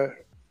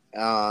bigger.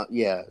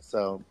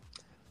 So,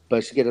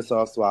 but she get a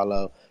soft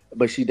swallow.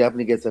 But she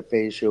definitely gets a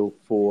facial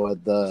for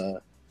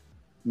the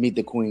Meet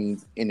the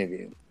Queens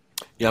interview.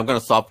 Yeah, I'm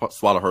gonna soft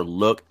swallow her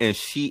look, and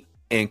she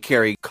and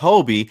Carrie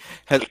Colby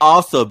has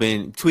also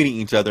been tweeting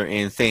each other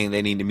and saying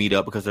they need to meet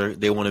up because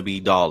they want to be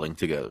dolling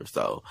together.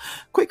 So,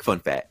 quick fun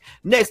fact.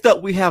 Next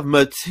up, we have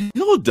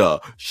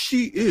Matilda.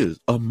 She is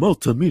a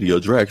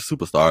multimedia drag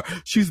superstar.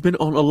 She's been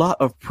on a lot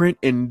of print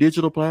and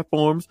digital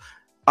platforms,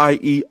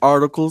 i.e.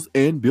 articles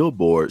and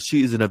billboards.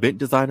 She is an event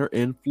designer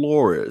and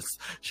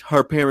florist.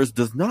 Her parents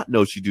does not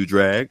know she do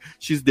drag.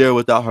 She's there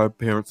without her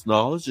parents'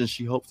 knowledge, and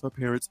she hopes her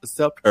parents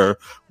accept her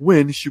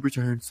when she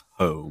returns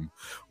home.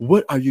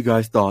 What are you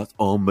guys' thoughts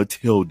on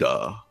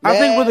Matilda? I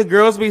think when the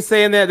girls be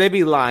saying that, they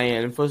be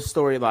lying for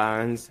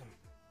storylines.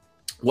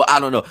 Well, I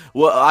don't know.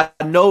 Well, I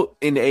know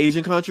in the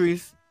Asian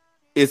countries,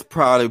 it's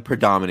probably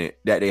predominant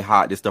that they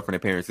hide this stuff from their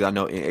parents. I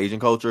know in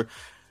Asian culture,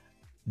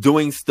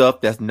 doing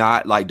stuff that's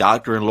not like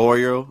doctor and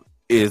lawyer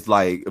is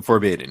like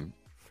forbidden.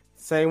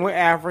 Same with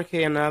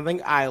Africa and I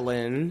think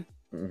island.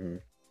 Mm-hmm.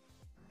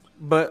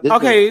 But This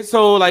okay,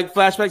 so like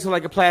flashbacks to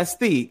like a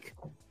plastique.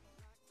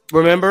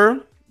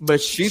 Remember? But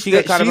She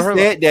got kind of her.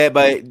 said that,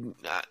 but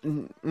I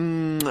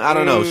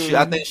don't know.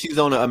 I think she's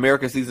on the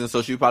American season,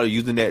 so she's probably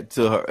using that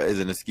to her as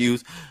an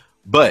excuse.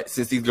 But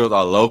since these girls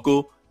are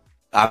local,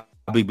 I'll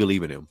be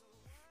believing them.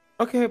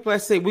 Okay,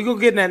 plastique. We gonna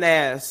get that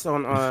ass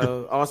on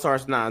All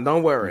Stars 9.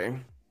 Don't worry.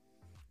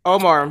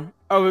 Omar.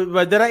 Oh,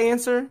 but did I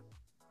answer?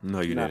 No,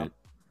 you didn't.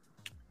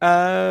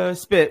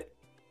 Spit.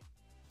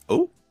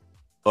 Oh,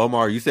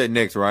 Omar, you said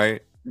next,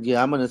 right?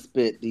 Yeah, I'm gonna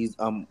spit these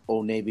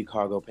Old Navy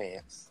cargo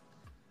pants.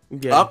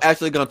 Yeah. I'm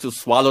actually going to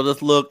swallow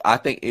this look. I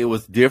think it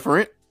was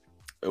different.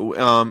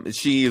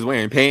 She is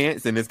wearing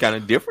pants, and it's kind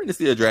of different to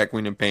see a drag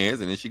queen in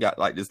pants, and then she got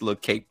like this little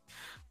cape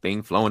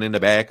thing flowing in the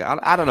back.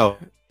 I don't know.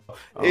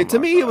 To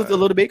me, it was a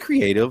little bit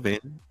creative, and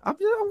I'm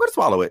going to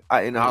swallow it.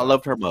 I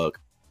loved her mug.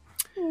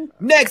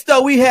 Next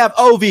up, we have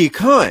OV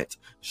Cunt.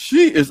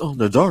 She is on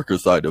the darker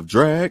side of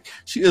drag.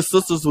 She is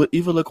sisters with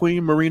Eva La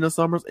Queen, Marina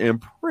Summers,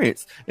 and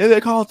Prince, and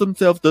they call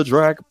themselves the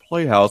Drag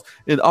Playhouse,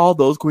 and all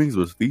those queens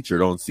was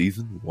featured on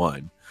season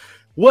 1.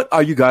 What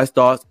are you guys'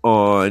 thoughts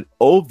on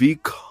OV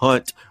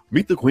Cunt,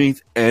 Meet the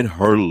Queens, and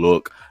her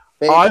look?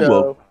 I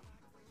will.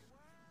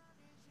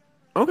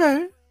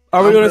 Okay.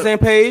 Are we on the same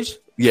page?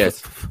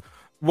 Yes.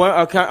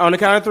 On the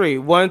count of 3.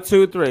 1,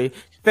 2, 3.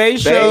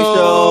 Facial.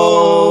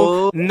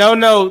 Facial. No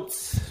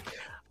notes.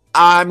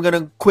 I'm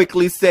gonna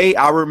quickly say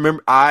I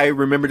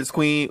remember this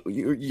queen.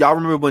 Y'all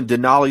remember when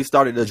Denali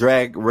started the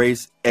Drag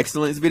Race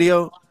Excellence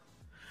video?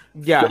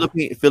 Yeah.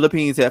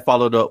 Philippines had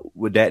followed up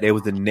with that. It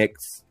was the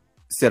next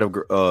set of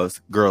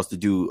girls to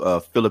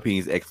do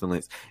Philippines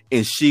Excellence,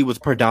 and she was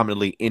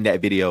predominantly in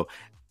that video.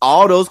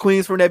 All those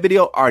queens from that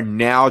video are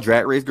now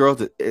Drag Race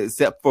girls,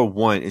 except for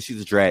one, and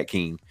she's a drag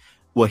king.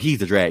 Well,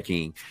 he's a drag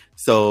king.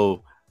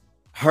 So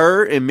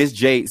her and Miss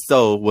Jade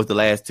So was the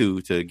last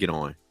two to get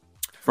on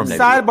from that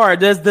Sidebar,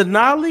 video. does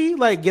Denali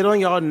like get on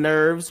y'all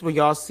nerves when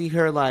y'all see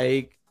her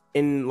like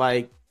in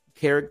like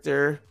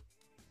character?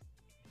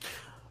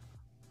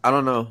 I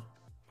don't know.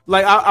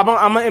 Like I'm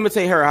gonna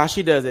imitate her how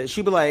she does it.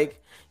 She be like,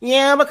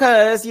 yeah,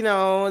 because they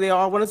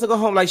all wanted to go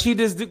home. Like she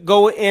just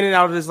go in and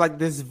out of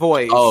this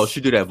voice. Oh, she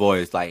do that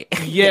voice like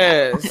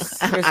yes.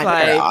 It's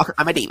like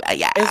I'm a diva.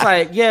 Yeah, it's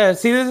like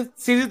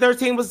season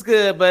 13 was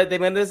good, but they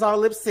made us all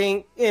lip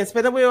sync and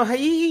spin the wheel.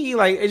 Hey,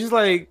 like it's just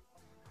like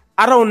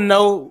I don't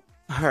know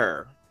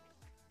her,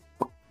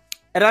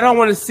 and I don't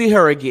want to see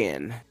her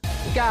again.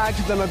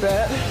 Gagged them a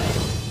bit,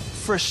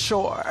 for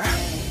sure.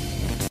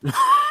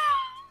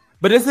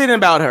 But this ain't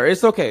about her.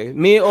 It's okay.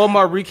 Me and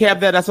Omar recap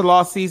that. That's a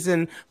lost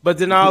season. But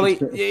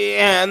Denali,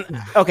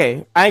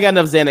 okay. I ain't got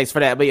enough Xanax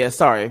for that. But yeah,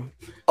 sorry.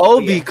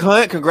 OV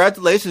Cunt,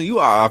 congratulations. You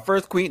are our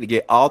first queen to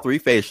get all 3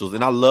 facials.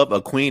 And I love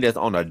a queen that's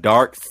on the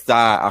dark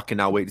side. I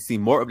cannot wait to see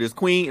more of this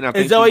queen. And I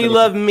think is that why you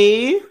love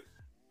me?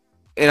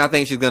 And I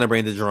think she's going to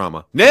bring the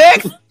drama.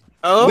 Next!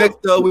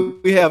 Next up,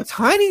 we have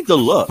Tiny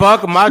Deluxe.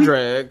 Fuck my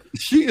drag.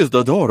 She is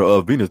the daughter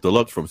of Venus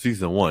Deluxe from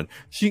season 1.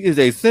 She is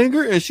a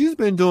singer and she's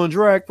been doing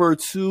drag for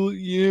 2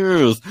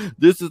 years.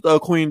 This is a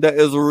queen that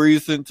is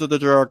recent to the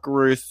Drag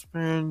Race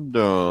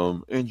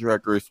fandom and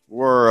Drag Race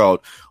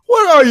world.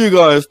 What are you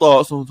guys'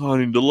 thoughts on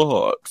Tiny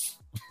Deluxe?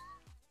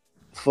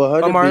 For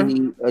her to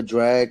be a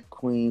drag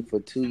queen for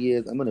 2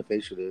 years, I'm gonna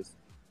facial this.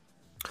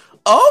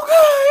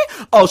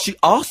 Okay. Oh, she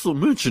also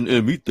mentioned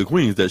in Meet the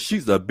Queens that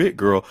she's a big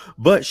girl,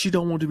 but she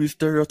don't want to be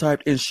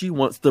stereotyped and she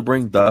wants to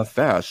bring the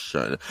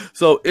fashion.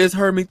 So is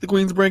her Meet the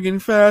Queens bringing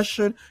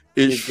fashion?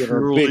 It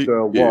surely a big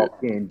girl is.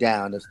 walking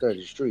down the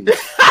sturdy street.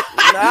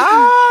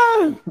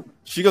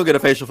 She gonna get a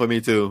facial for me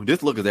too.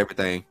 This look is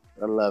everything.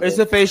 I love it's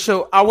it. a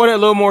facial. I want a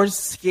little more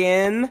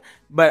skin,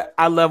 but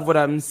I love what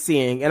I'm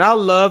seeing. And I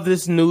love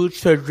this new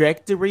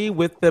trajectory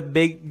with the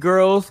big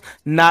girls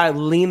not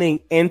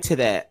leaning into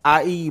that,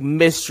 i.e.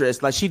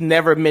 Mistress. Like she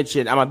never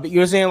mentioned, you know what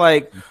I'm saying?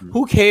 Like,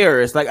 who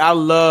cares? Like, I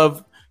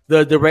love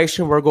the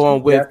direction we're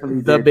going with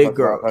the big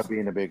girl. Her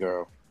being a big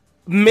girl.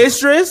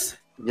 Mistress?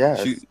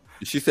 Yes.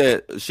 She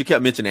said she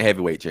kept mentioning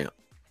heavyweight champ.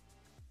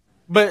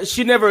 But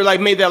she never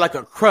like made that like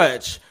a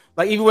crutch.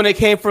 Like even when it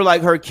came for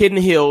like her kitten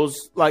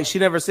heels, like she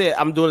never said,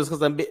 "I'm doing this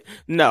because I'm big."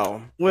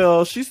 No.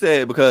 Well, she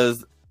said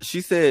because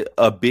she said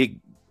a big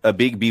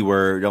B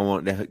word don't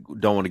want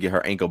to get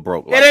her ankle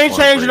broke. It ain't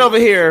changing over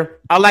here.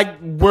 I like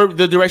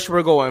the direction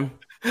we're going.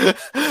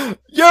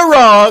 You're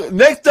wrong.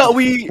 Next up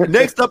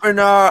in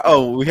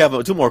our we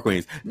have 2 more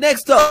queens.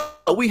 Next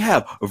up we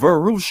have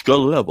Verushka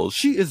Levels.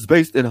 She is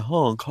based in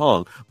Hong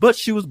Kong, but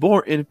she was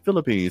born in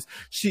Philippines.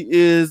 She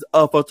is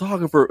a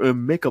photographer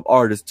and makeup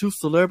artist, 2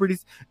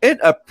 celebrities, and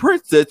a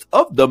princess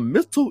of the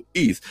Middle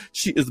East.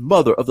 She is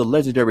mother of the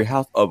legendary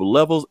House of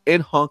Levels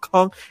in Hong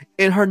Kong,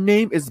 and her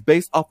name is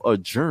based off a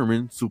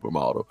German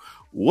supermodel.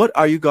 What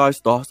are you guys'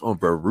 thoughts on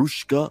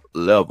Verushka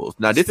Levels?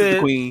 Now this is the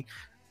queen.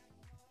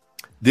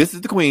 This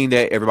is the queen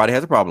that everybody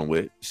has a problem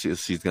with.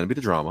 She's going to be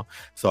the drama.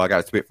 So I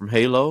got a spit from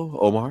Halo.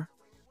 Omar?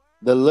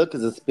 The look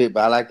is a spit,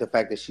 but I like the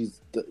fact that she's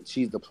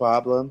the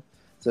problem.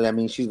 So that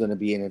means she's going to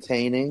be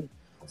entertaining.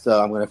 So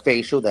I'm going to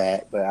facial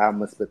that, but I'm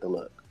going to spit the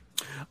look.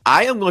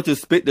 I am going to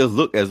spit this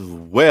look as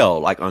well,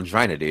 like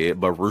Andrina did,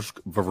 but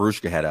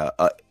Verushka had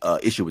a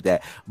issue with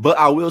that. But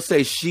I will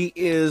say she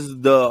is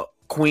the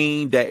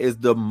queen that is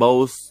the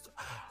most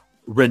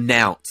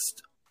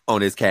renounced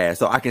on this cast,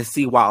 so I can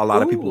see why a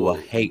lot of people will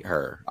hate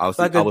her. Like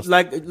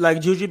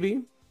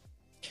Jujubee.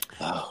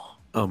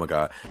 Oh my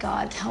god!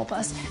 God help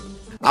us.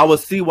 I will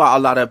see why a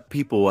lot of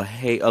people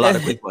hate. A lot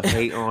of people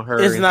hate on her.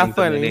 It's not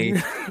funny.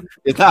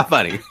 It's not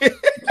funny.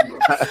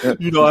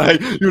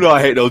 I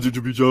hate those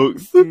Jujubee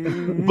jokes.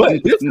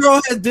 But this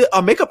girl has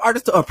a makeup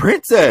artist to a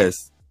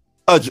princess.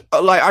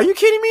 Like, are you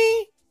kidding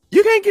me?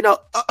 You can't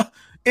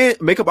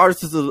get makeup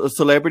artists to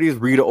celebrities.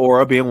 Rita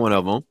Ora being one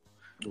of them.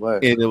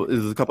 What? And it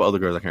was a couple other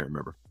girls I can't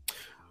remember.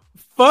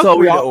 Fuck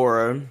Rita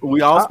Ora.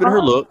 We all spit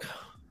her look.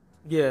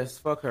 Yes,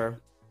 fuck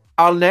her.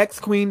 Our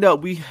next queen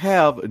up, we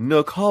have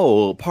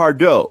Nicole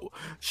Pardo.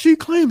 She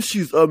claims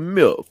she's a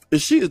MILF,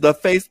 and she is the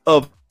face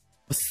of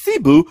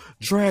Cebu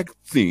drag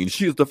scene.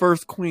 She is the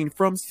first queen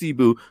from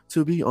Cebu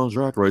to be on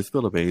Drag Race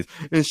Philippines,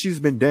 and she's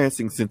been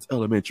dancing since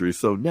elementary.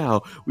 So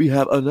now we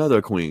have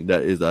another queen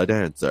that is a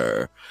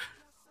dancer.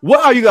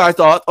 What are you guys'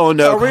 thoughts on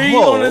Nicole? Are we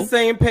on the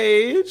same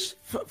page?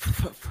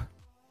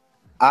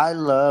 I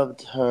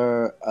loved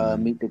her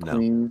Meet the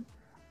Queen.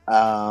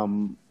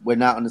 We're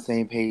not on the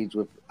same page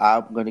with.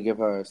 I'm going to give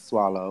her a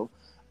swallow.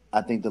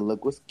 I think the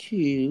look was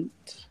cute.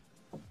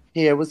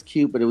 Hair was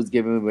cute, but it was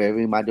giving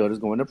me my daughter's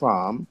going to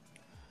prom.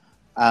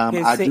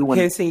 I do want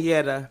to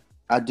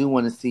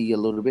see a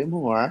little bit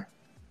more.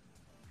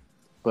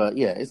 But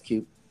yeah, it's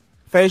cute.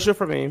 Facial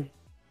for me.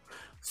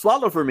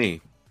 Swallow for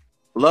me.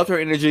 Loved her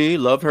energy,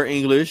 loved her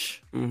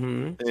English,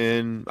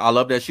 and I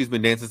love that she's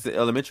been dancing since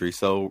elementary.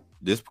 So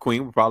this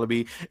queen will probably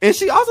be. And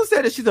she also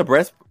said that she's a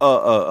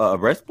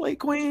breastplate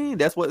queen.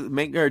 That's what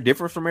makes her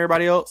different from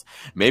everybody else.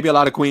 Maybe a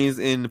lot of queens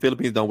in the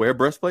Philippines don't wear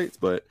breastplates,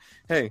 but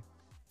hey,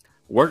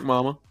 work,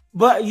 mama.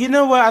 But you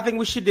know what I think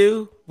we should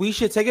do? We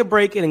should take a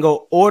break and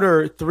go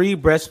order 3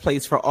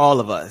 breastplates for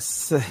all of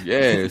us.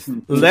 Yes.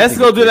 Let's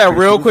go do that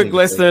real quick,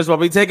 listeners. While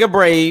we take a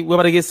break, we're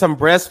going to get some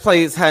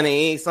breastplates,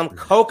 honey. Some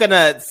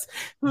coconuts.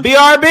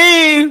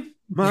 BRB!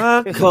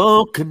 My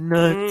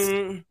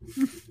coconuts.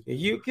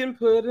 You can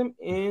put them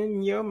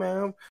in your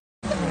mouth.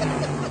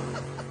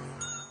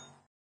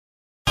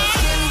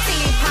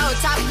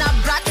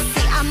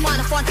 I'm on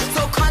a phone,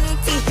 so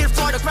cunty, here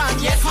for the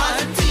crown. Yes,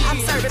 hunty. I'm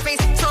serving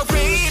face, so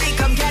pretty.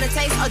 Come get a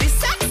taste of this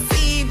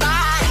sexy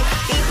body.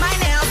 Eat my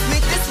nails,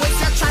 make this way,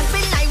 so I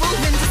will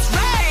win this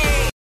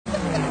race.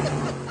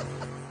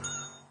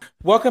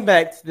 Welcome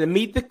back to the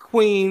Meet the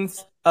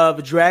Queens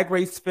of Drag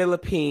Race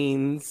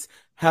Philippines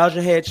How's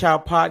Your Head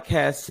Child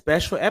podcast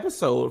special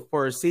episode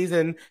for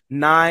season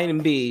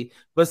 9B.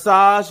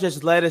 Visage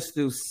just led us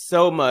through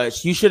so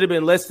much. You should have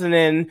been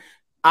listening.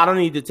 I don't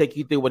need to take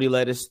you through what he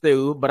led us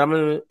through, but I'm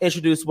going to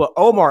introduce what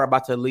Omar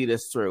about to lead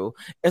us through.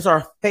 It's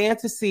our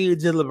fantasy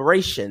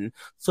deliberation.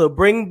 So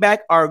bring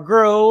back our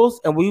girls,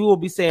 and we will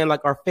be saying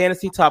like our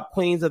fantasy top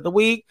queens of the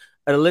week,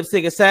 the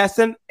lipstick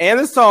assassin, and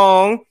the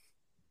song,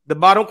 the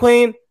bottom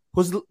queen,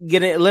 who's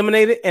getting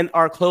eliminated, and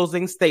our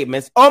closing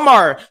statements.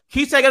 Omar,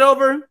 can you take it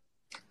over?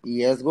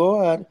 Yes, go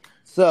ahead.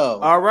 So,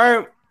 all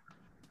right.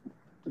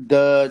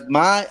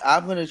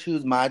 I'm going to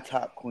choose my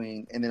top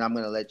queen, and then I'm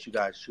going to let you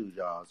guys choose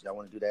y'all. Y'all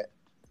want to do that?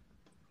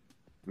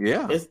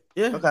 Yeah. Okay.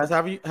 That's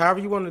however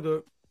you want to do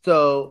it.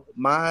 So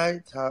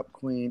my top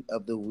queen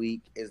of the week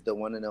is the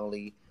one and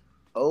only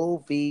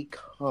Ovi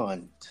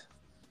Cunt.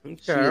 Okay.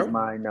 She is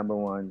my number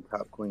one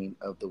top queen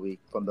of the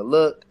week. From the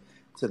look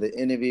to the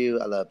interview,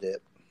 I loved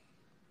it.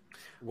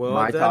 Well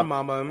my done, top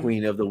mama.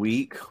 Queen of the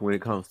week when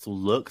it comes to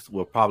looks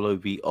will probably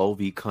be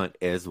Ovi Cunt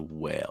as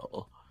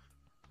well.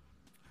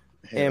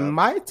 And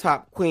my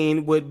top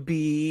queen would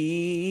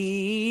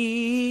be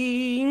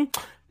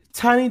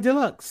Tiny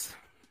Deluxe.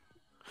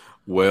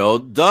 Well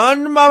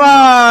done,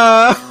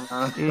 mama.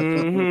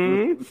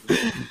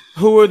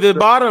 Who are the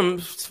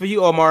bottoms for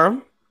you,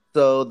 Omar?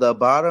 So the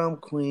bottom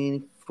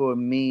queen for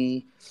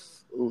me,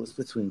 it's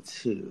between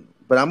two,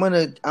 but I'm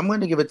gonna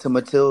give it to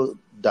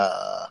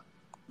Matilda.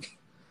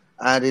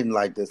 I didn't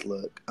like this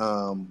look,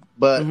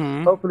 but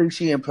hopefully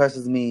she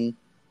impresses me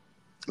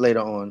later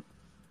on.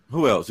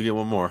 Who else? You get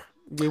one more.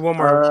 Get one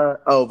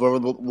more.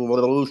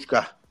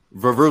 Verushka.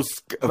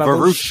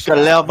 Verushka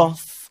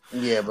levels.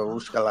 Yeah,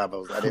 Verushka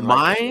levels. I didn't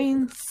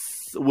Mine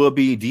will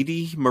be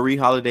Didi Marie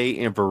Holiday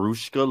and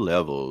Verushka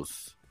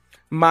levels.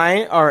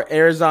 Mine are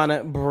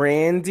Arizona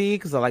Brandy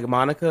because I like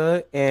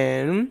Monica,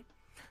 and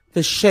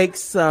to shake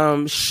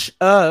some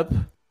up,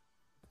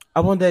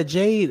 I want that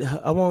Jade.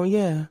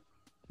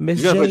 Miss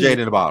You gotta Jade. put Jade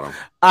in the bottom.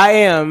 I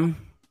am.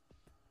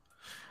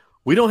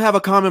 We don't have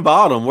a common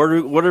bottom.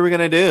 What are we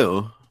gonna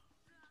do?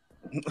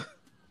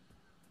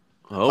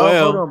 Hold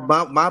on.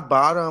 My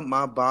bottom.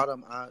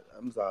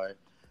 I'm sorry.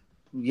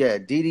 Yeah,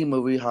 Didi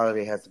Marie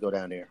Holiday has to go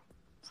down there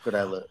for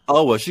that look.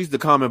 Oh well, she's the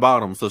common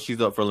bottom, so she's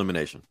up for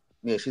elimination.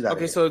 Yeah, she's out.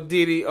 Okay, so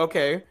Didi.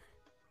 Okay,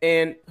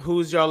 and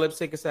who's your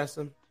lipstick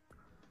assassin?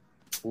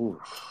 Ooh.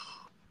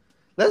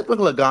 Let's put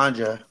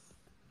Laganja.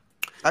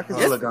 I can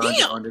see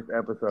Laganja on this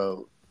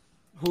episode.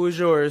 Who is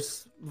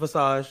yours,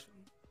 Visage?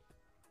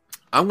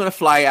 I'm gonna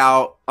fly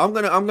out. I'm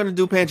gonna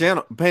do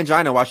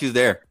Pangina while she's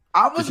there.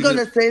 I was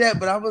gonna say that,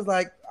 but I was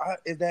like,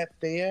 is that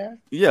fair?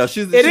 Yeah,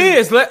 It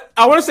is.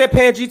 I want to say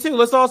Panji too.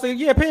 Let's all say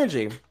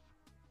Panji.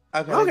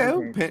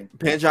 Okay.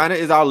 Pangina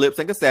is our lip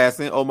sync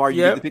assassin. Omar,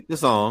 you get to pick the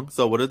song.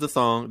 So, what is the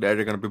song that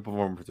they're gonna be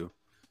performing to?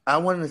 I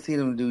wanted to see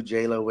them do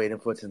J-Lo Waiting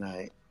for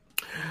Tonight.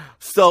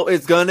 So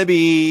it's gonna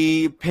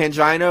be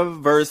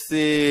Pangina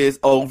versus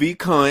OV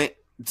Cunt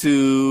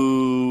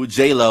to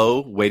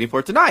J-Lo Waiting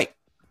for Tonight.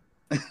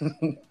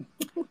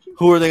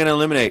 Who are they gonna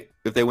eliminate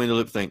if they win the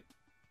lip sync?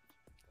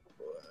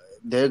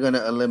 They're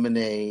gonna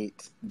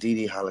eliminate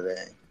Dee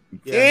Holiday.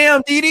 Yeah.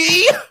 Damn,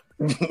 Dee.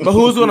 But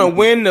who's gonna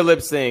win the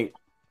lip sync?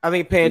 I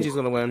think Panji's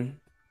gonna win.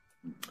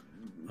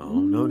 Oh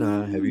no,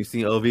 nah. Have you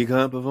seen OV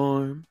Cunt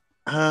perform?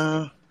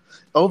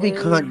 OV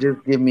Cunt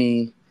just give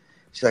me.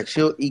 She's like,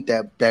 she'll eat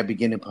that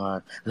beginning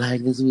part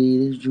like the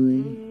sweetest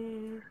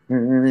dream.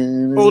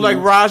 Oh, like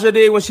Raja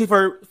did when she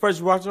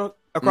first walked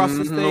across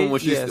the stage.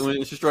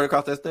 When she strode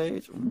across that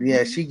stage.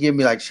 Yeah, she give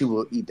me like she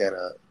will eat that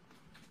up.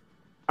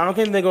 I don't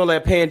think they're gonna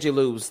let Panji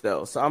lose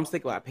though, so I'm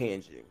sticking with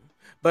Panji.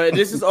 But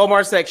this is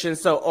Omar's section,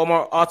 so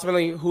Omar,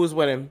 ultimately, who's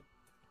winning?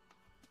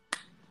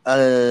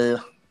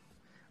 I'm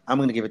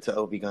gonna give it to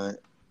OV Cunt.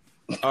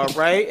 All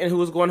right, and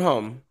who's going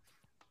home?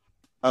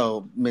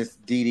 Oh, Miss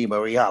Dee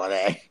Marie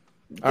Holiday.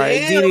 All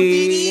right,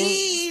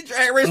 Dee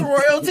Drag Race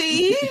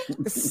royalty.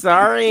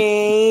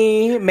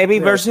 Sorry, maybe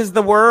versus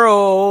the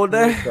world.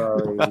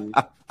 Sorry.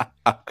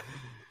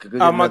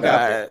 Oh my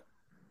god,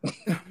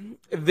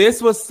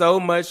 this was so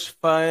much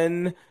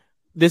fun.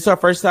 This is our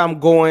first time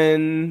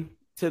going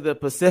to the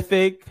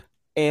Pacific,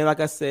 and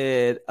like I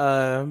said,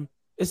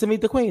 it's to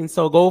meet the queen.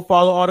 So go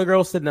follow all the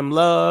girls, send them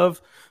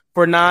love.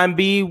 For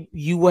 9B,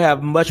 you will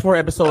have much more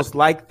episodes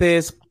like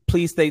this.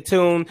 Please stay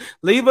tuned.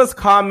 Leave us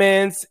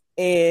comments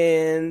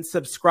and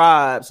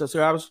subscribe,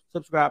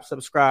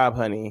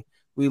 honey.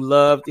 We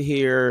love to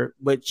hear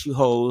what you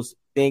hoes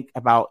think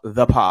about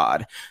the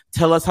pod.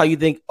 Tell us how you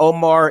think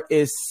Omar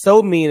is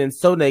so mean and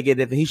so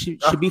negative and he should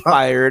be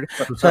fired.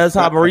 Tell us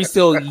how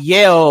Mauricio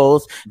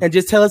yells, and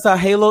just tell us how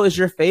Halo is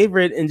your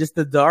favorite and just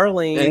the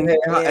darling.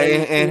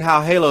 And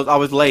how Halo's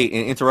always late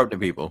and interrupting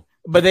people.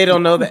 But they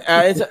don't know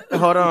that.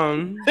 Hold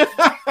on.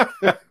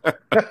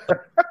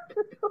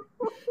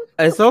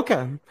 It's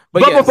okay.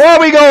 But yes. Before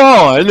we go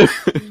on,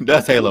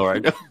 that's Halo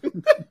right now.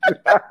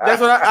 That's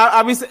what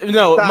I be saying.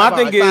 No, my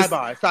thing is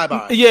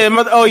sidebar. Yeah,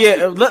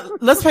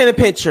 let's paint a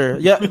picture.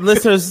 Yeah,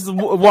 listeners,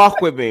 walk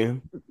with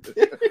me.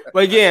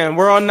 But again,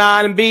 we're on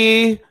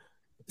 9B,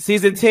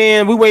 season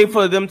 10. We wait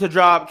for them to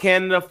drop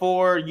Canada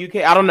 4, UK.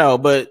 I don't know,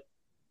 but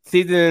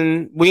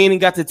we ain't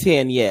got to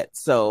 10 yet.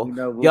 So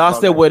y'all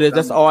still with us.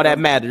 That's all that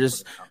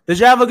matters. Did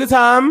you have a good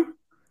time?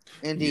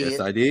 Indeed. Yes,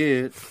 I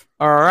did.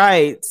 All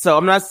right. So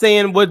I'm not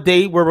saying what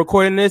date we're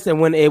recording this and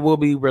when it will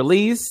be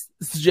released.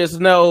 Just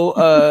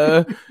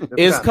know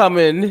it's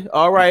coming.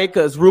 All right.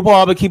 Because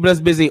RuPaul been keeping us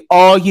busy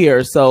all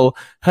year. So,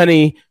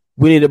 honey,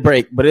 we need a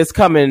break. But it's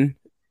coming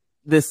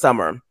this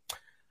summer.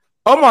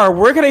 Omar,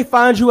 where can they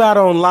find you out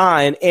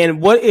online?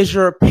 And what is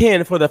your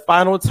pin for the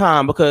final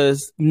time?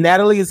 Because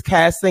Natalie is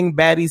casting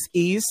Baddies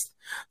East.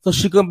 So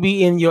she going to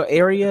be in your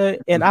area.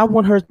 And I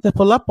want her to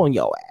pull up on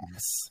your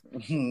ass.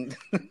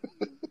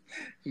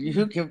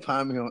 You can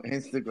find me on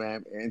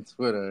Instagram and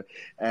Twitter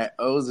at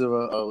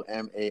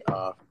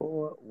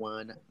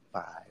O0OMAR415.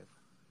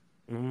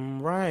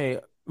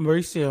 Right.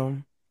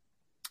 Mauricio.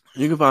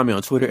 You can find me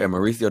on Twitter at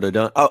Mauricio the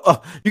Don.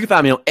 You can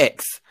find me on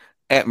X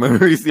at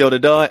Mauricio the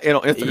Don and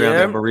on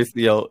Instagram at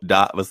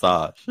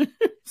Mauricio.Visage.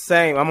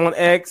 Same. I'm on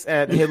X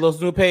at Halo's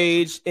new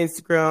page,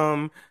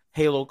 Instagram,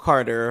 Halo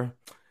Carter.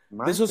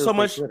 This was so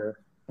much. Twitter.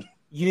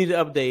 You need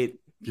to update,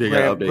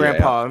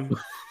 Grandpa.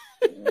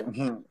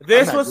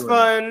 This was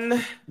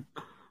fun.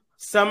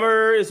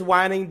 Summer is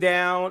winding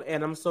down,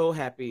 and I'm so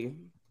happy.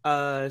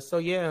 So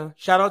yeah,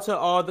 shout out to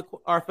all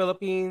our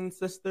Philippine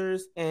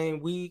sisters,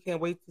 and we can't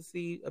wait to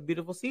see a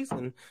beautiful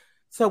season.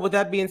 So with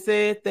that being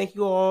said, thank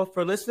you all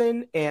for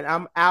listening, and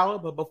I'm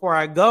out. But before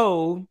I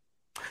go,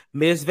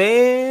 Miss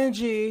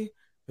Vanjie.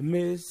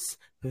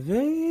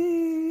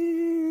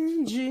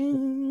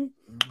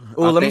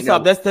 Oh, let me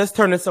stop. That's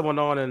turning someone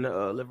on in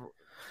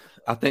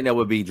I think that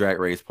would be Drag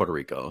Race Puerto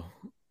Rico.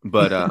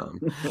 But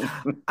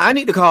I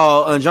need to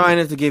call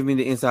Angina to give me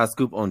the inside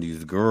scoop on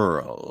these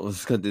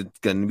girls because it's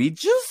gonna be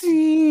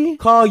juicy.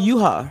 Call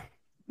Yuha.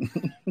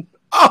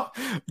 Oh,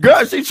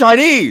 girl, she's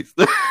Chinese.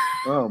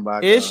 Oh my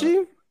God. Is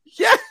she?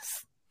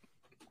 Yes.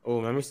 Oh,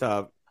 let me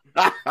stop.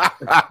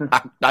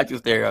 Not you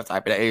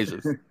stereotyping the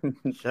Asians.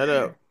 Shut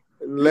up.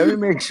 Let me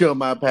make sure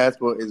my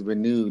passport is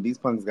renewed. These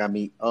punks got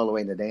me all the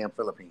way in the damn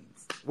Philippines.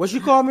 What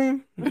you call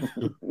me?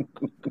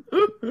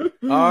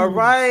 All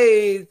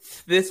right.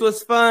 This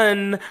was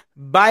fun.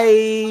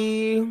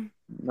 Bye.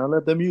 Now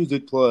let the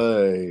music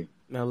play.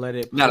 Now let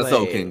it play. Not a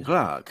soaking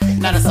clock.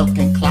 Not a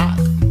soaking clock.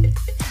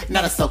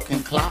 Not a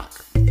soaking clock.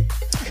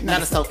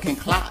 Not a soaking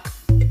clock.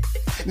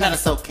 Not a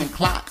soaking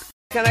clock.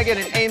 Can I get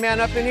an amen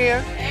up in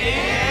here?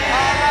 Amen.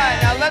 All right,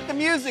 now let the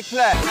music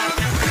play.